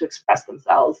individuals to express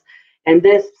themselves. And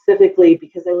this specifically,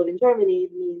 because I live in Germany,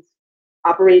 means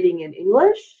operating in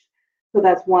English. So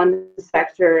that's one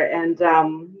sector. And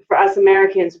for us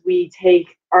Americans, we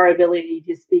take our ability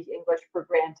to speak English for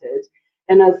granted.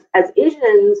 And as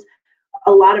Asians,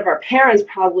 a lot of our parents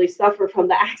probably suffer from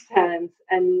the accents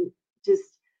and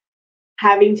just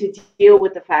having to deal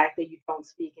with the fact that you don't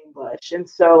speak English. And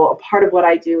so a part of what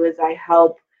I do is I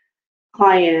help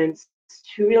clients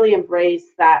to really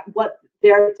embrace that, what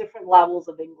there are different levels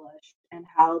of English and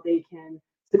how they can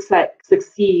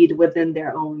succeed within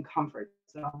their own comfort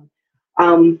zone.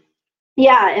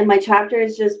 And my chapter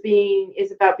is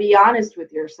about be honest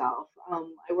with yourself.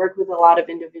 I work with a lot of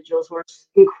individuals who are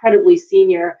incredibly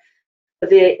senior, but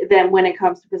then when it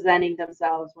comes to presenting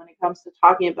themselves, when it comes to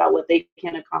talking about what they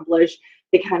can accomplish,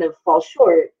 they kind of fall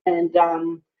short. And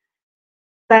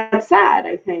that's sad,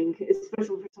 I think,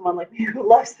 especially for someone like me who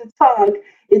loves to talk.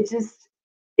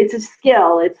 It's a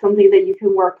skill. It's something that you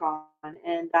can work on.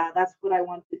 And that's what I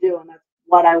want to do. And that's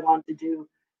what I want to do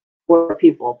for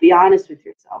people. Be honest with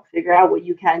yourself. Figure out what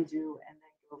you can do and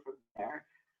then go from there.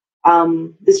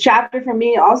 This chapter for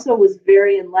me also was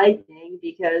very enlightening,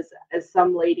 because as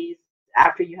some ladies,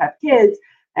 after you have kids,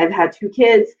 I've had 2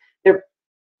 kids, they're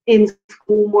in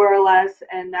school more or less,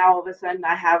 and now all of a sudden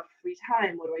I have free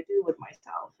time. What do I do with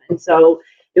myself? And so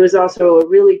it was also a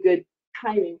really good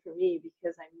timing for me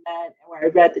because I met where I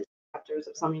read the chapters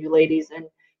of some of you ladies, and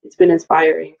it's been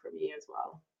inspiring for me as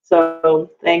well.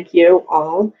 So thank you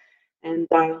all. And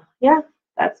yeah,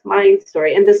 that's my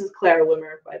story. And this is Claire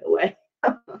Wimmer, by the way,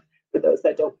 for those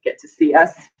that don't get to see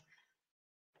us.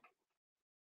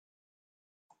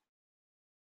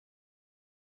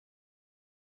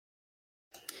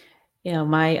 You know,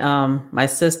 my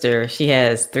sister, she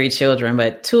has 3 children,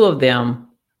 but 2 of them,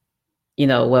 you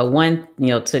know, well, one, you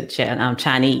know, took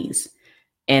Chinese,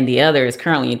 and the other is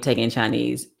currently taking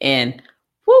Chinese. And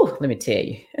whew, let me tell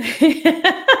you,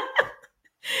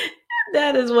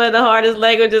 that is one of the hardest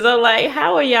languages. I'm like,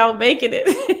 how are y'all making it?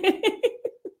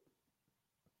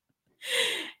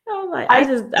 I'm like, I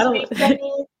don't.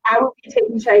 Chinese. I will be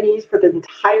taking Chinese for the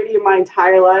entirety of my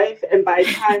entire life, and by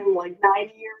the time I'm like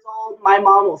 90 years old, my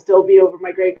mom will still be over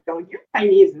my grave going, "Your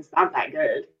Chinese is not that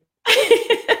good."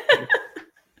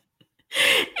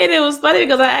 And it was funny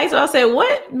because I asked her, I said,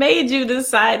 what made you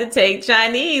decide to take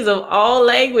Chinese of all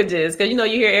languages? Because, you know,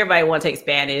 you hear everybody want to take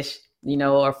Spanish, you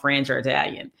know, or French or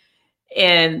Italian.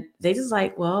 And they just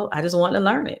like, well, I just want to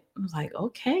learn it. I was like,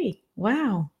 okay,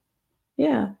 wow.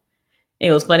 Yeah.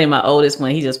 It was funny. My oldest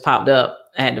one, he just popped up.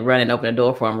 I had to run and open the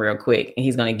door for him real quick. And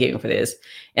he's going to get me for this.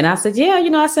 And I said, yeah, you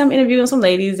know, I said I'm interviewing some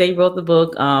ladies. They wrote the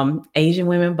book, Asian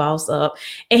Women Boss Up.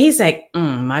 And he's like,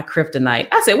 my kryptonite.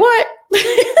 I said, what?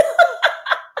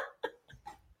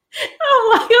 I'm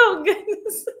like, oh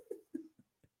goodness.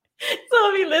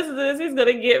 So if he listens to this, he's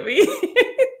gonna get me.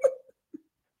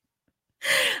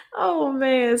 Oh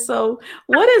man. So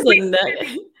what is a nut?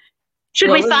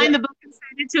 Should we sign the book and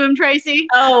send it to him, Tracy?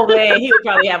 Oh man, he would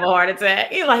probably have a heart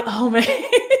attack. He's like, oh man.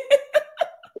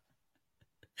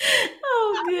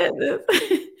 Oh goodness.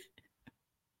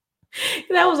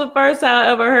 That was the first time I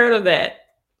ever heard of that.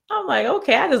 I'm like,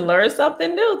 okay, I just learned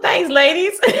something new. Thanks,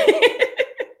 ladies.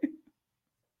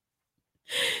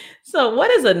 So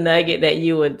what is a nugget that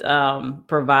you would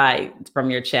provide from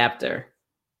your chapter?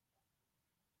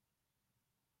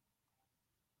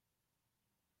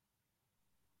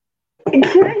 And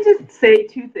can I just say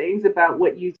 2 things about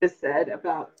what you just said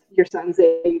about your son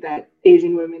saying that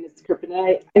Asian women is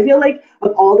kryptonite? I feel like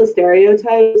of all the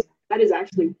stereotypes, that is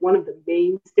actually one of the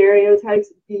main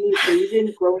stereotypes, being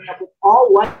Asian, growing up with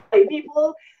all white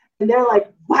people. And they're like,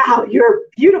 wow, you're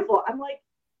beautiful. I'm like,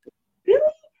 really?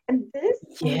 And this,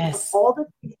 yes, of all the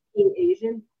things being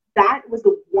Asian, that was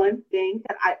the one thing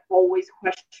that I always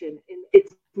questioned, and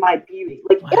it's my beauty.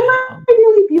 Like, wow. Am I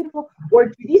really beautiful? Or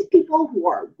do these people who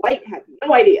are white have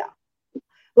no idea?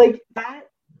 Like that,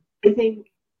 I think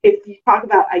if you talk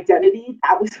about identity,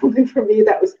 that was something for me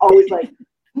that was always like,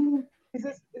 is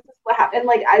this what happened? And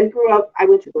like I grew up, I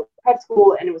went to prep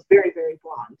school and it was very, very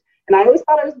blonde. And I always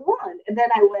thought I was blonde. And then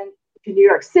I went to New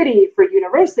York City for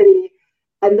university.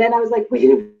 And then I was like, wait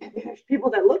a minute, there's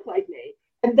people that look like me.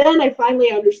 And then I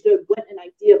finally understood what an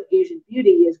idea of Asian beauty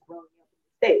is growing up in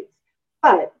the States.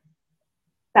 But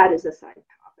that is a side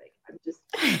topic. I'm just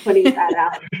putting that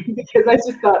out because I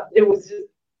just thought it was just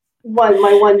my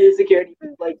one insecurity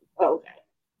was like, oh, okay.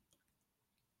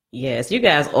 Yes, you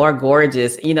guys are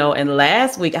gorgeous. You know, and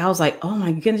last week I was like, oh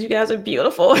my goodness, you guys are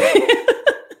beautiful.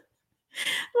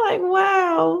 Like,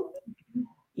 wow.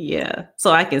 Yeah,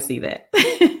 so I can see that.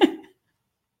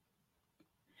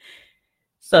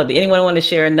 So, do anyone want to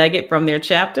share a nugget from their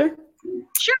chapter?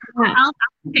 Sure. I'll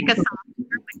pick us off with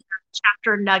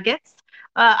chapter nuggets.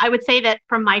 I would say that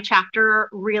from my chapter,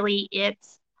 really,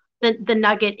 it's the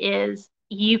nugget is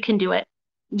you can do it.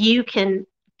 You can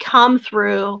come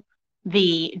through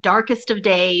the darkest of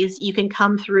days. You can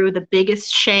come through the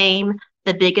biggest shame,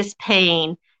 the biggest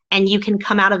pain, and you can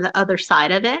come out of the other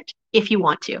side of it if you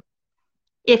want to.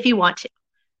 If you want to.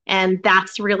 And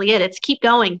that's really it. It's keep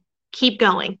going. Keep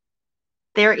going.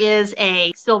 There is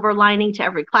a silver lining to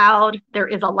every cloud. There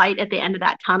is a light at the end of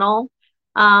that tunnel.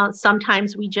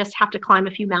 Sometimes we just have to climb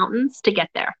a few mountains to get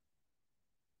there.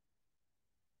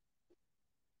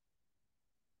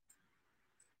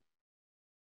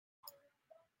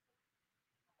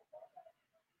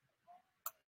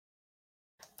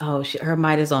 Oh, her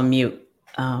mic is on mute.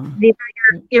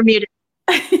 You're muted.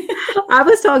 I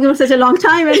was talking for such a long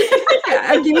time and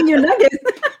I'm giving you nuggets.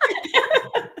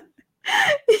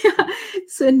 Yeah.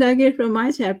 So nugget from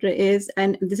my chapter is,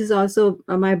 and this is also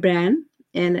my brand,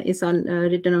 and it's on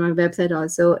written on my website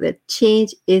also, that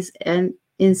change is an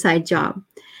inside job.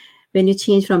 When you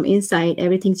change from inside,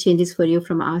 everything changes for you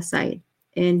from outside,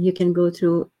 and you can go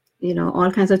through, you know, all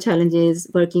kinds of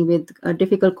challenges working with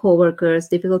difficult coworkers,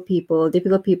 difficult people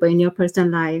in your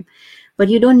personal life. but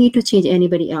you don't need to change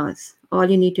anybody else. All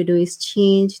you need to do is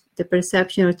change the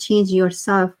perception or change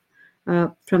yourself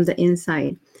from the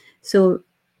inside. So,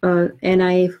 and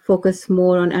I focus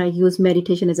more on, I use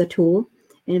meditation as a tool.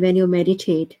 And when you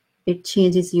meditate, it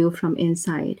changes you from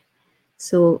inside.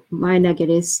 So my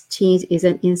nugget is change is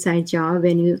an inside job.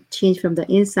 When you change from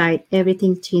the inside,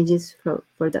 everything changes from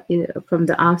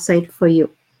the outside for you.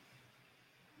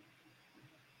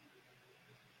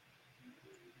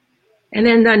 And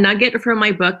then the nugget from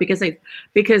my book,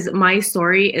 because my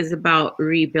story is about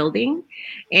rebuilding,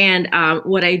 and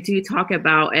what I do talk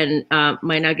about, and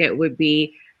my nugget would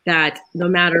be that no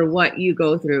matter what you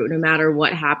go through, no matter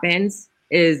what happens,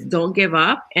 is don't give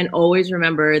up, and always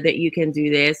remember that you can do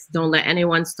this. Don't let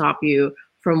anyone stop you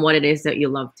from what it is that you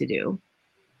love to do.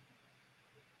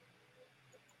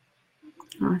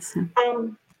 Awesome.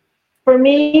 For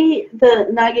me, the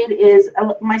nugget is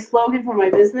my slogan for my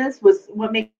business was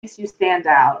what makes you stand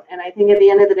out. And I think at the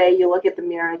end of the day, you look at the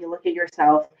mirror, you look at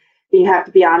yourself, and you have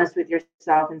to be honest with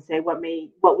yourself and say what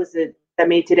was it that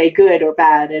made today good or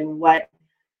bad, and what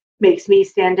makes me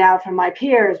stand out from my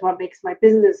peers, what makes my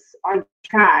business on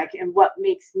track, and what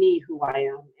makes me who I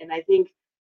am. And I think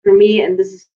for me, and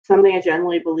this is something I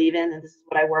generally believe in, and this is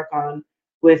what I work on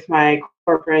with my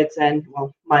corporates and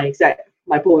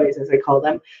my boys, as I call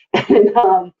them, and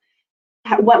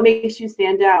what makes you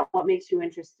stand out, what makes you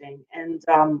interesting, and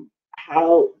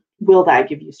how will that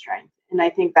give you strength? And I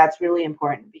think that's really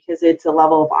important, because it's a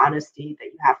level of honesty that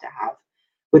you have to have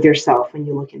with yourself when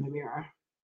you look in the mirror.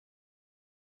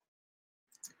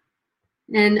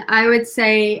 And I would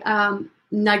say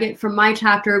nugget from my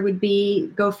chapter would be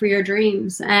go for your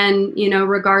dreams. And, you know,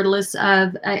 regardless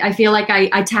of, I feel like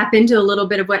I tap into a little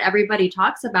bit of what everybody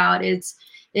talks about.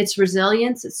 It's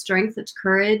resilience, it's strength, it's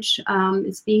courage,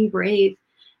 it's being brave.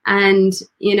 And,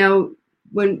 you know,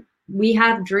 when we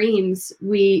have dreams,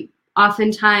 we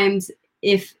oftentimes,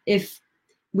 if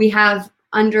we have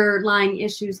underlying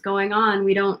issues going on,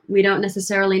 we don't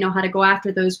necessarily know how to go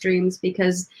after those dreams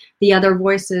because the other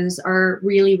voices are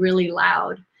really, really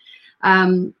loud.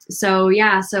 So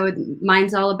yeah, so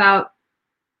mine's all about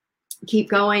keep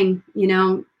going, you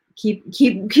know,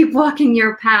 keep walking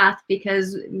your path,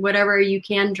 because whatever you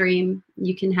can dream,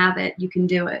 you can have it, you can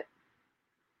do it.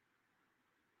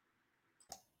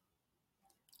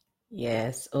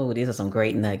 Yes. Oh, these are some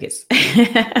great nuggets.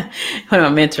 One of my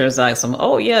mentors like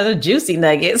the juicy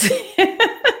nuggets.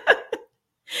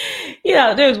 You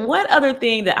know, there's one other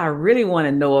thing that I really want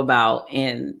to know about,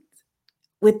 and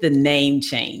with the name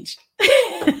change.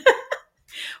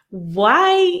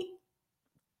 Why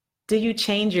do you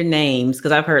change your names?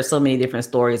 Because I've heard so many different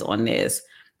stories on this.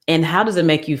 And how does it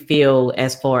make you feel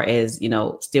as far as, you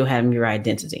know, still having your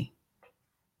identity?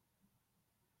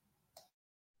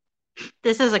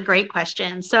 This is a great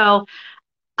question. So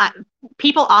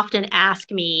people often ask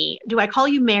me, do I call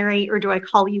you Mary or do I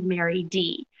call you Mary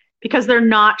D? Because they're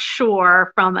not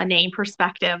sure from a name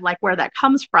perspective, like where that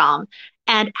comes from.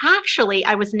 And actually,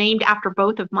 I was named after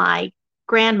both of my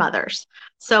grandmothers.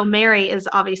 So Mary is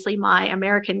obviously my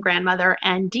American grandmother,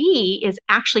 and Dee is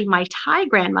actually my Thai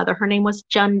grandmother. Her name was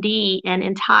Jun Dee, and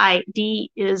in Thai, Dee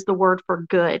is the word for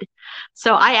good.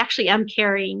 So I actually am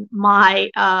carrying my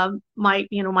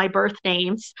my birth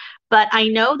names, but I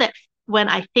know that when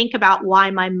I think about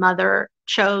why my mother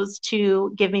chose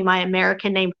to give me my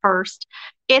American name first,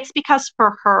 it's because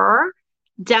for her,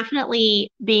 definitely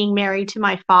being married to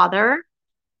my father,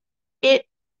 it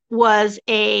was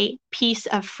a piece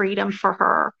of freedom for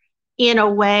her in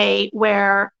a way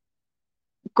where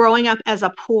growing up as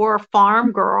a poor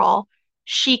farm girl,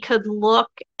 she could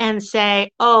look and say,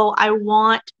 oh, I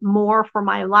want more for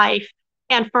my life.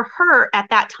 And for her at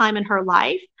that time in her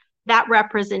life, that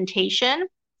representation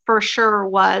for sure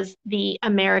was the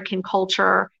American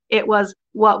culture. It was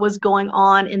what was going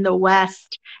on in the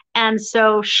West. And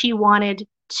so she wanted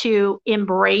to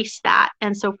embrace that.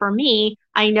 And so for me,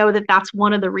 I know that that's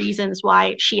one of the reasons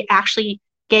why she actually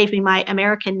gave me my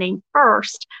American name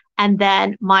first and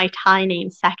then my Thai name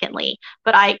secondly.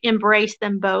 But I embrace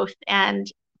them both.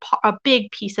 And a big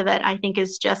piece of it, I think,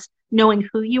 is just knowing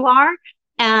who you are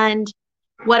and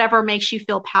whatever makes you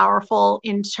feel powerful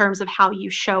in terms of how you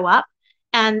show up.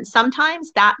 And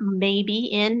sometimes that may be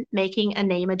in making a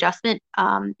name adjustment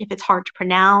if it's hard to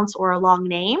pronounce or a long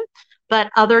name. But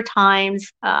other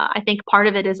times, I think part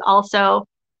of it is also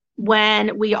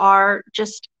when we are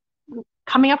just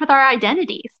coming up with our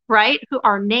identities, right?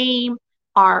 Our name,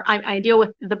 I deal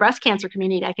with the breast cancer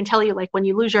community. I can tell you, like, when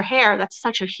you lose your hair, that's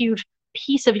such a huge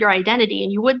piece of your identity,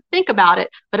 and you wouldn't think about it.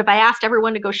 But if I asked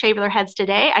everyone to go shave their heads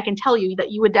today, I can tell you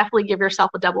that you would definitely give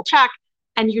yourself a double check,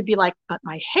 and you'd be like, but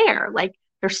my hair, like,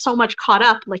 there's so much caught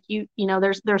up. Like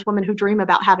there's women who dream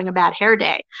about having a bad hair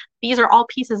day. These are all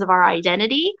pieces of our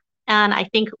identity. And I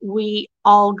think we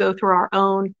all go through our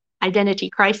own identity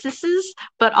crises,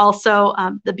 but also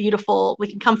we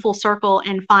can come full circle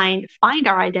and find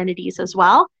our identities as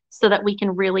well, so that we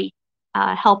can really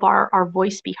help our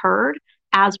voice be heard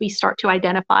as we start to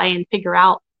identify and figure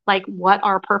out like what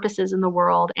our purpose is in the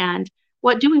world, and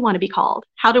what do we want to be called?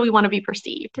 How do we want to be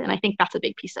perceived? And I think that's a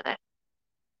big piece of it.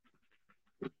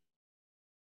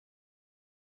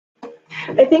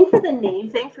 I think for the name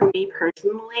thing, for me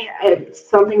personally, it's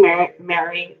something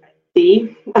Mary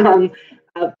C.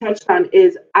 Touched on,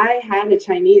 is I had a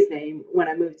Chinese name when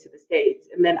I moved to the States,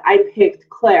 and then I picked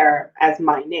Claire as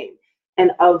my name.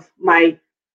 And of my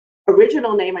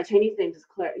original name, my Chinese name is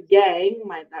Claire Yang.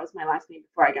 That was my last name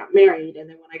before I got married. And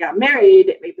then when I got married,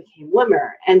 it became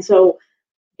Wimmer. And so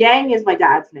Yang is my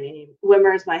dad's name.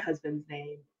 Wimmer is my husband's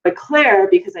name. But Claire,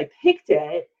 because I picked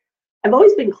it, I've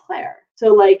always been Claire.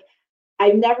 So like,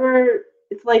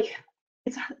 it's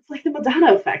like the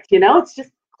Madonna effect, it's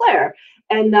just Claire.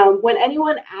 And when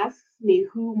anyone asks me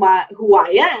who I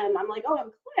am, I'm like, oh,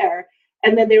 I'm Claire.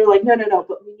 And then they were like, no,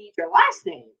 but we need your last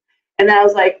name. And then I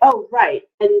was like, oh, right.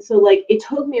 And so like, it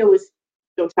took me,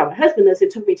 don't tell my husband this,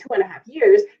 it took me 2.5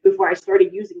 years before I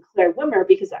started using Claire Wimmer,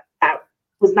 because that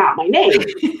was not my name.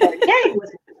 Claire Yang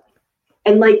was my name.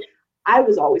 And like, I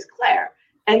was always Claire.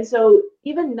 And so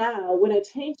even now, when I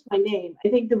changed my name, I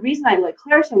think the reason I like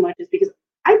Claire so much is because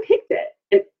I picked it.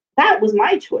 That was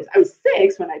my choice. I was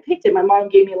 6 when I picked it. My mom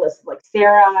gave me a list of like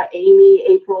Sarah, Amy,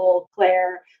 April,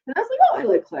 Claire. And I was like, oh, I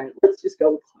like Claire. Let's just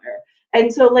go with Claire.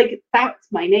 And so like,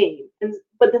 that's my name.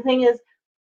 But the thing is,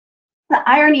 the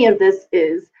irony of this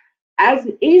is, as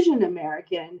an Asian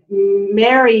American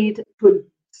married to a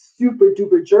super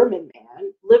duper German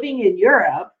man living in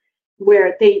Europe,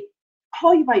 where they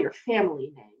call you by your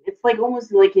family name. It's like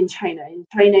almost like in China. In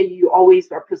China, you always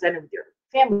are presented with your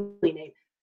family name.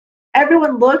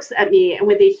 Everyone looks at me, and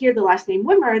when they hear the last name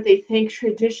Wimmer, they think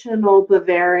traditional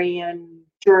Bavarian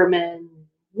German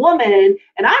woman,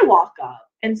 and I walk up.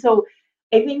 And so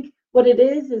I think what it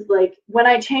is like, when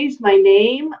I changed my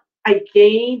name, I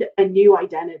gained a new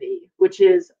identity, which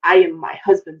is I am my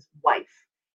husband's wife.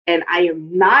 And I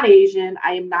am not Asian.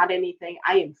 I am not anything.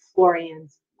 I am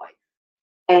Florian's wife.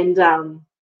 And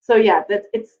so yeah,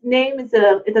 its name is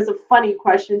a funny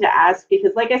question to ask,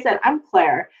 because like I said, I'm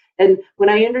Claire. And when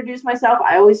I introduce myself,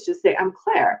 I always just say I'm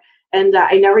Claire. And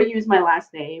I never use my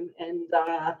last name. And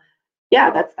yeah,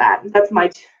 that's that. That's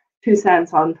my 2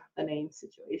 cents on the name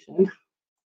situation.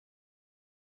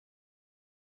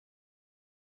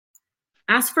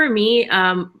 As for me,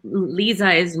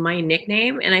 Lisa is my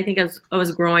nickname. And I think as I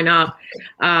was growing up,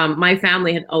 my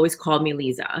family had always called me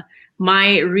Lisa.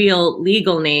 My real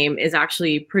legal name is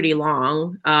actually pretty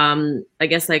long. I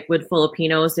guess like with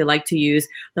Filipinos, they like to use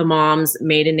the mom's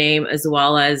maiden name as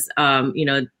well as,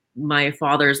 my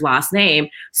father's last name.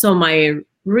 So my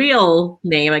real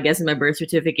name, I guess, in my birth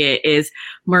certificate is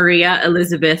Maria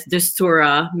Elizabeth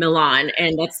Destura Milan.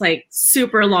 And that's like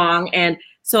super long. And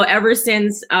so ever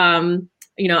since, I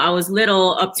was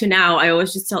little up to now, I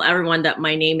always just tell everyone that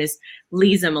my name is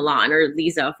Lisa Milan, or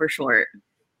Lisa for short.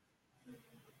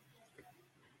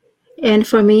 And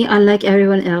for me, unlike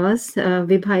everyone else,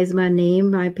 Vibha is my name.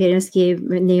 My parents named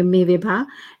me Vibha,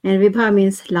 and Vibha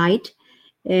means light.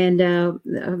 And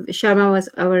Sharma was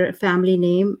our family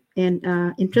name. And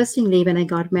interestingly, when I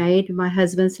got married, my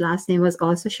husband's last name was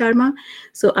also Sharma.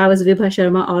 So I was Vibha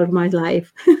Sharma all my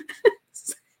life.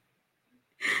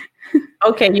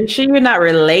 Okay, you sure you're not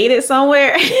related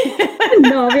somewhere?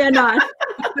 No, we are not.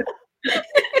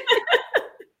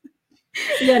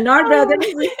 We are not brothers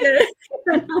and sisters.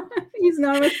 He's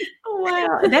not. Oh,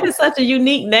 wow, that is such a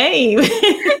unique name.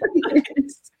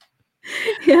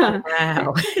 Yeah.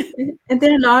 Wow. And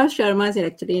there are a lot of Sharmas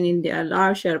actually in India, a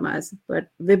lot of Sharmas. But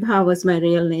Vibha was my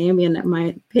real name, and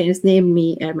my parents named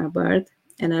me at my birth.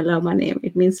 And I love my name.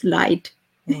 It means light.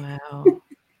 Wow.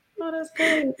 Oh, that's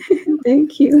great.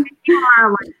 Thank you. You are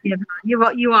a light.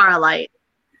 You are a light.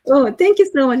 Oh, thank you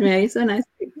so much, Mary. So nice.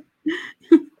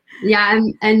 Yeah,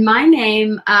 and my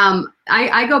name,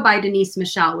 I go by Denise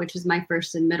Michelle, which is my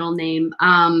first and middle name.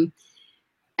 And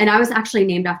I was actually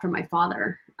named after my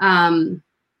father.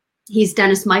 He's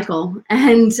Dennis Michael.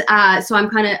 And so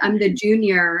I'm the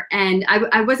junior, and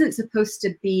I wasn't supposed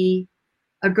to be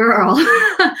a girl.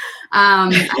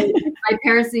 My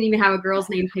parents didn't even have a girl's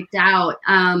name picked out.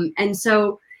 And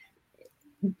so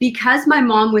because my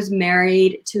mom was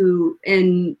married to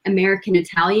an American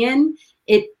Italian,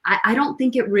 I don't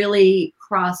think it really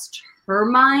crossed her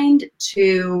mind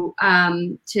to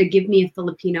give me a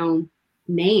Filipino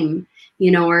name,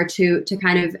 or to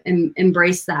kind of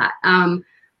embrace that.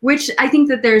 Which I think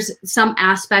that there's some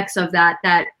aspects of that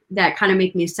kind of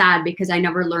make me sad because I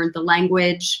never learned the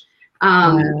language.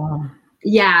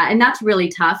 Yeah, and that's really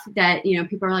tough that,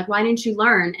 people are like, why didn't you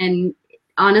learn? And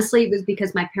honestly, it was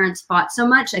because my parents fought so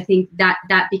much. I think that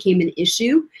became an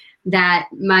issue that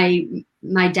my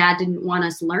dad didn't want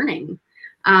us learning.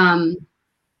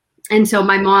 And so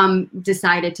my mom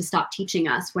decided to stop teaching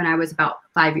us when I was about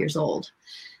 5 years old.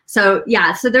 So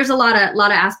yeah, so there's a lot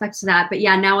of aspects to that. But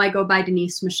yeah, now I go by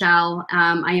Denise Michelle.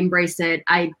 I embrace it.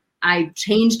 I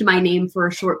changed my name for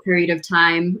a short period of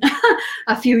time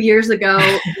a few years ago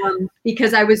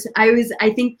because I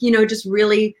think, just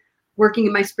really working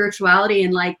in my spirituality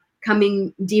and like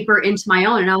coming deeper into my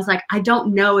own. And I was like, I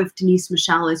don't know if Denise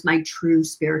Michelle is my true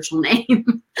spiritual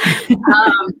name.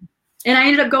 And I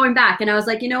ended up going back and I was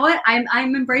like, you know what?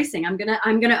 I'm embracing. I'm gonna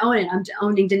own it. I'm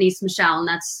owning Denise Michelle, and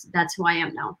that's who I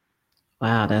am now.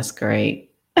 Wow, that's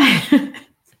great.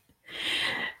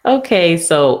 Okay,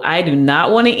 so I do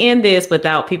not want to end this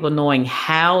without people knowing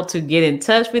how to get in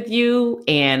touch with you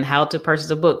and how to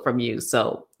purchase a book from you.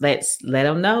 So let's let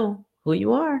them know who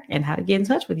you are and how to get in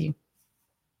touch with you.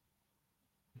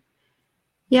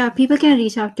 Yeah, people can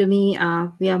reach out to me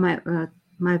via my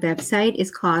website. It's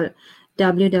called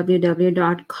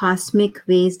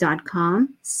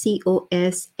www.cosmicways.com,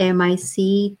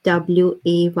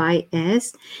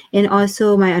 COSMICWAYS. And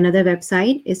also my another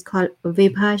website is called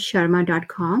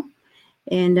vibhasharma.com.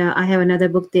 And I have another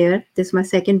book there. This is my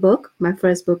second book. My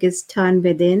first book is Turn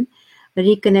Within,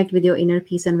 Reconnect with Your Inner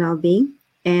Peace and Well-Being.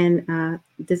 And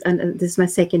this is my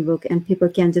second book. And people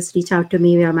can just reach out to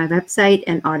me via my website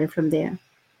and order from there.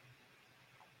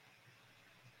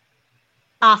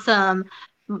 Awesome.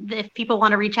 If people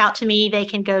want to reach out to me, they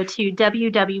can go to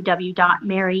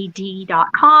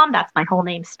www.maryd.com. That's my whole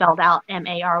name spelled out,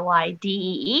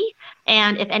 MARYDEE.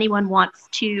 And if anyone wants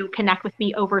to connect with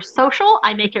me over social,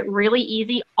 I make it really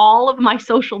easy. All of my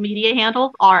social media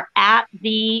handles are at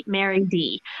the Mary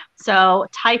D. So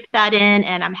type that in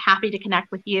and I'm happy to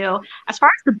connect with you. As far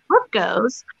as the book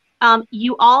goes,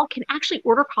 you all can actually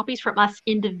order copies from us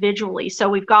individually. So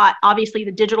we've got, obviously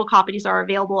the digital copies are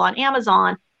available on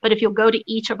Amazon, but if you'll go to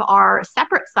each of our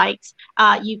separate sites,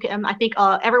 you can, I think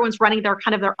everyone's running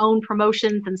their own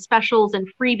promotions and specials and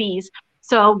freebies.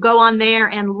 So go on there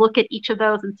and look at each of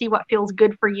those and see what feels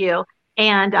good for you.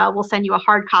 And we'll send you a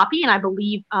hard copy. And I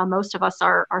believe most of us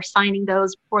are signing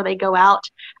those before they go out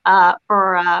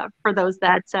for those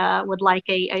that would like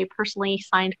a personally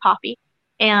signed copy.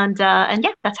 And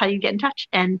yeah, that's how you get in touch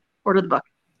and order the book.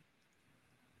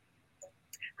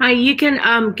 Hi, you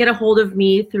can get a hold of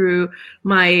me through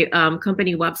my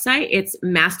company website. It's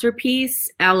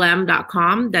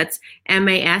masterpiece.lm.com. That's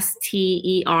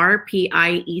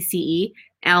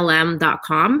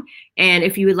masterpiece.lm.com. And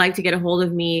if you would like to get a hold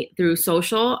of me through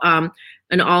social, and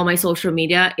all my social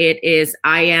media, it is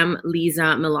I am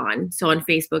Lisa Milan. So on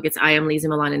Facebook, it's I am Lisa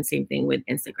Milan, and same thing with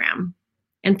Instagram.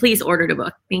 And please order the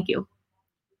book. Thank you.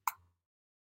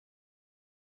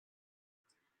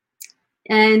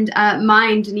 And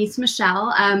mine, Denise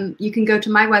Michelle, you can go to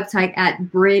my website at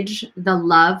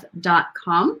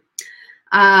bridgethelove.com.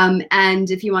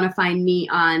 And if you want to find me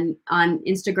on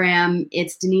Instagram,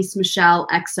 it's Denise Michelle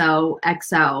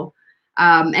XOXO.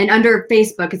 And under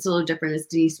Facebook, it's a little different. It's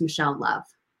Denise Michelle Love.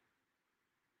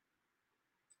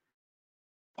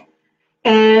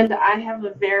 And I have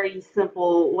a very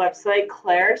simple website,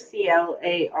 Claire,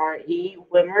 CLARE,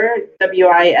 Wimmer,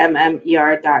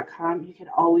 WIMMER.com. You can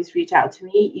always reach out to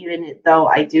me, even though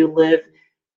I do live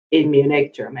in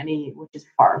Munich, Germany, which is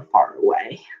far, far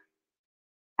away.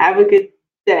 Have a good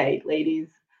day, ladies.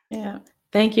 Yeah.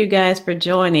 Thank you guys for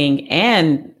joining.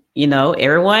 And,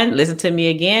 everyone, listen to me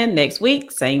again next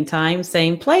week, same time,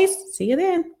 same place. See you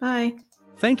then. Bye.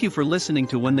 Thank you for listening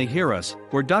to When They Hear Us,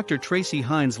 where Dr. Tracy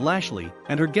Hines Lashley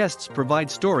and her guests provide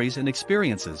stories and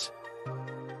experiences.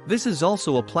 This is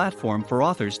also a platform for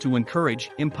authors to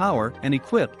encourage, empower, and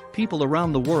equip people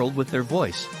around the world with their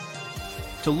voice.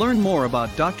 To learn more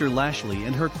about Dr. Lashley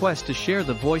and her quest to share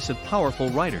the voice of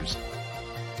powerful writers,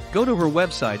 go to her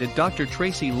website at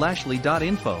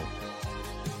drtracylashley.info.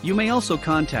 You may also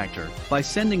contact her by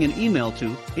sending an email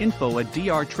to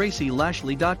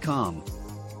info@drtracylashley.com.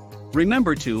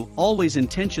 Remember to always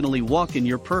intentionally walk in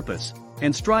your purpose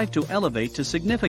and strive to elevate to significance.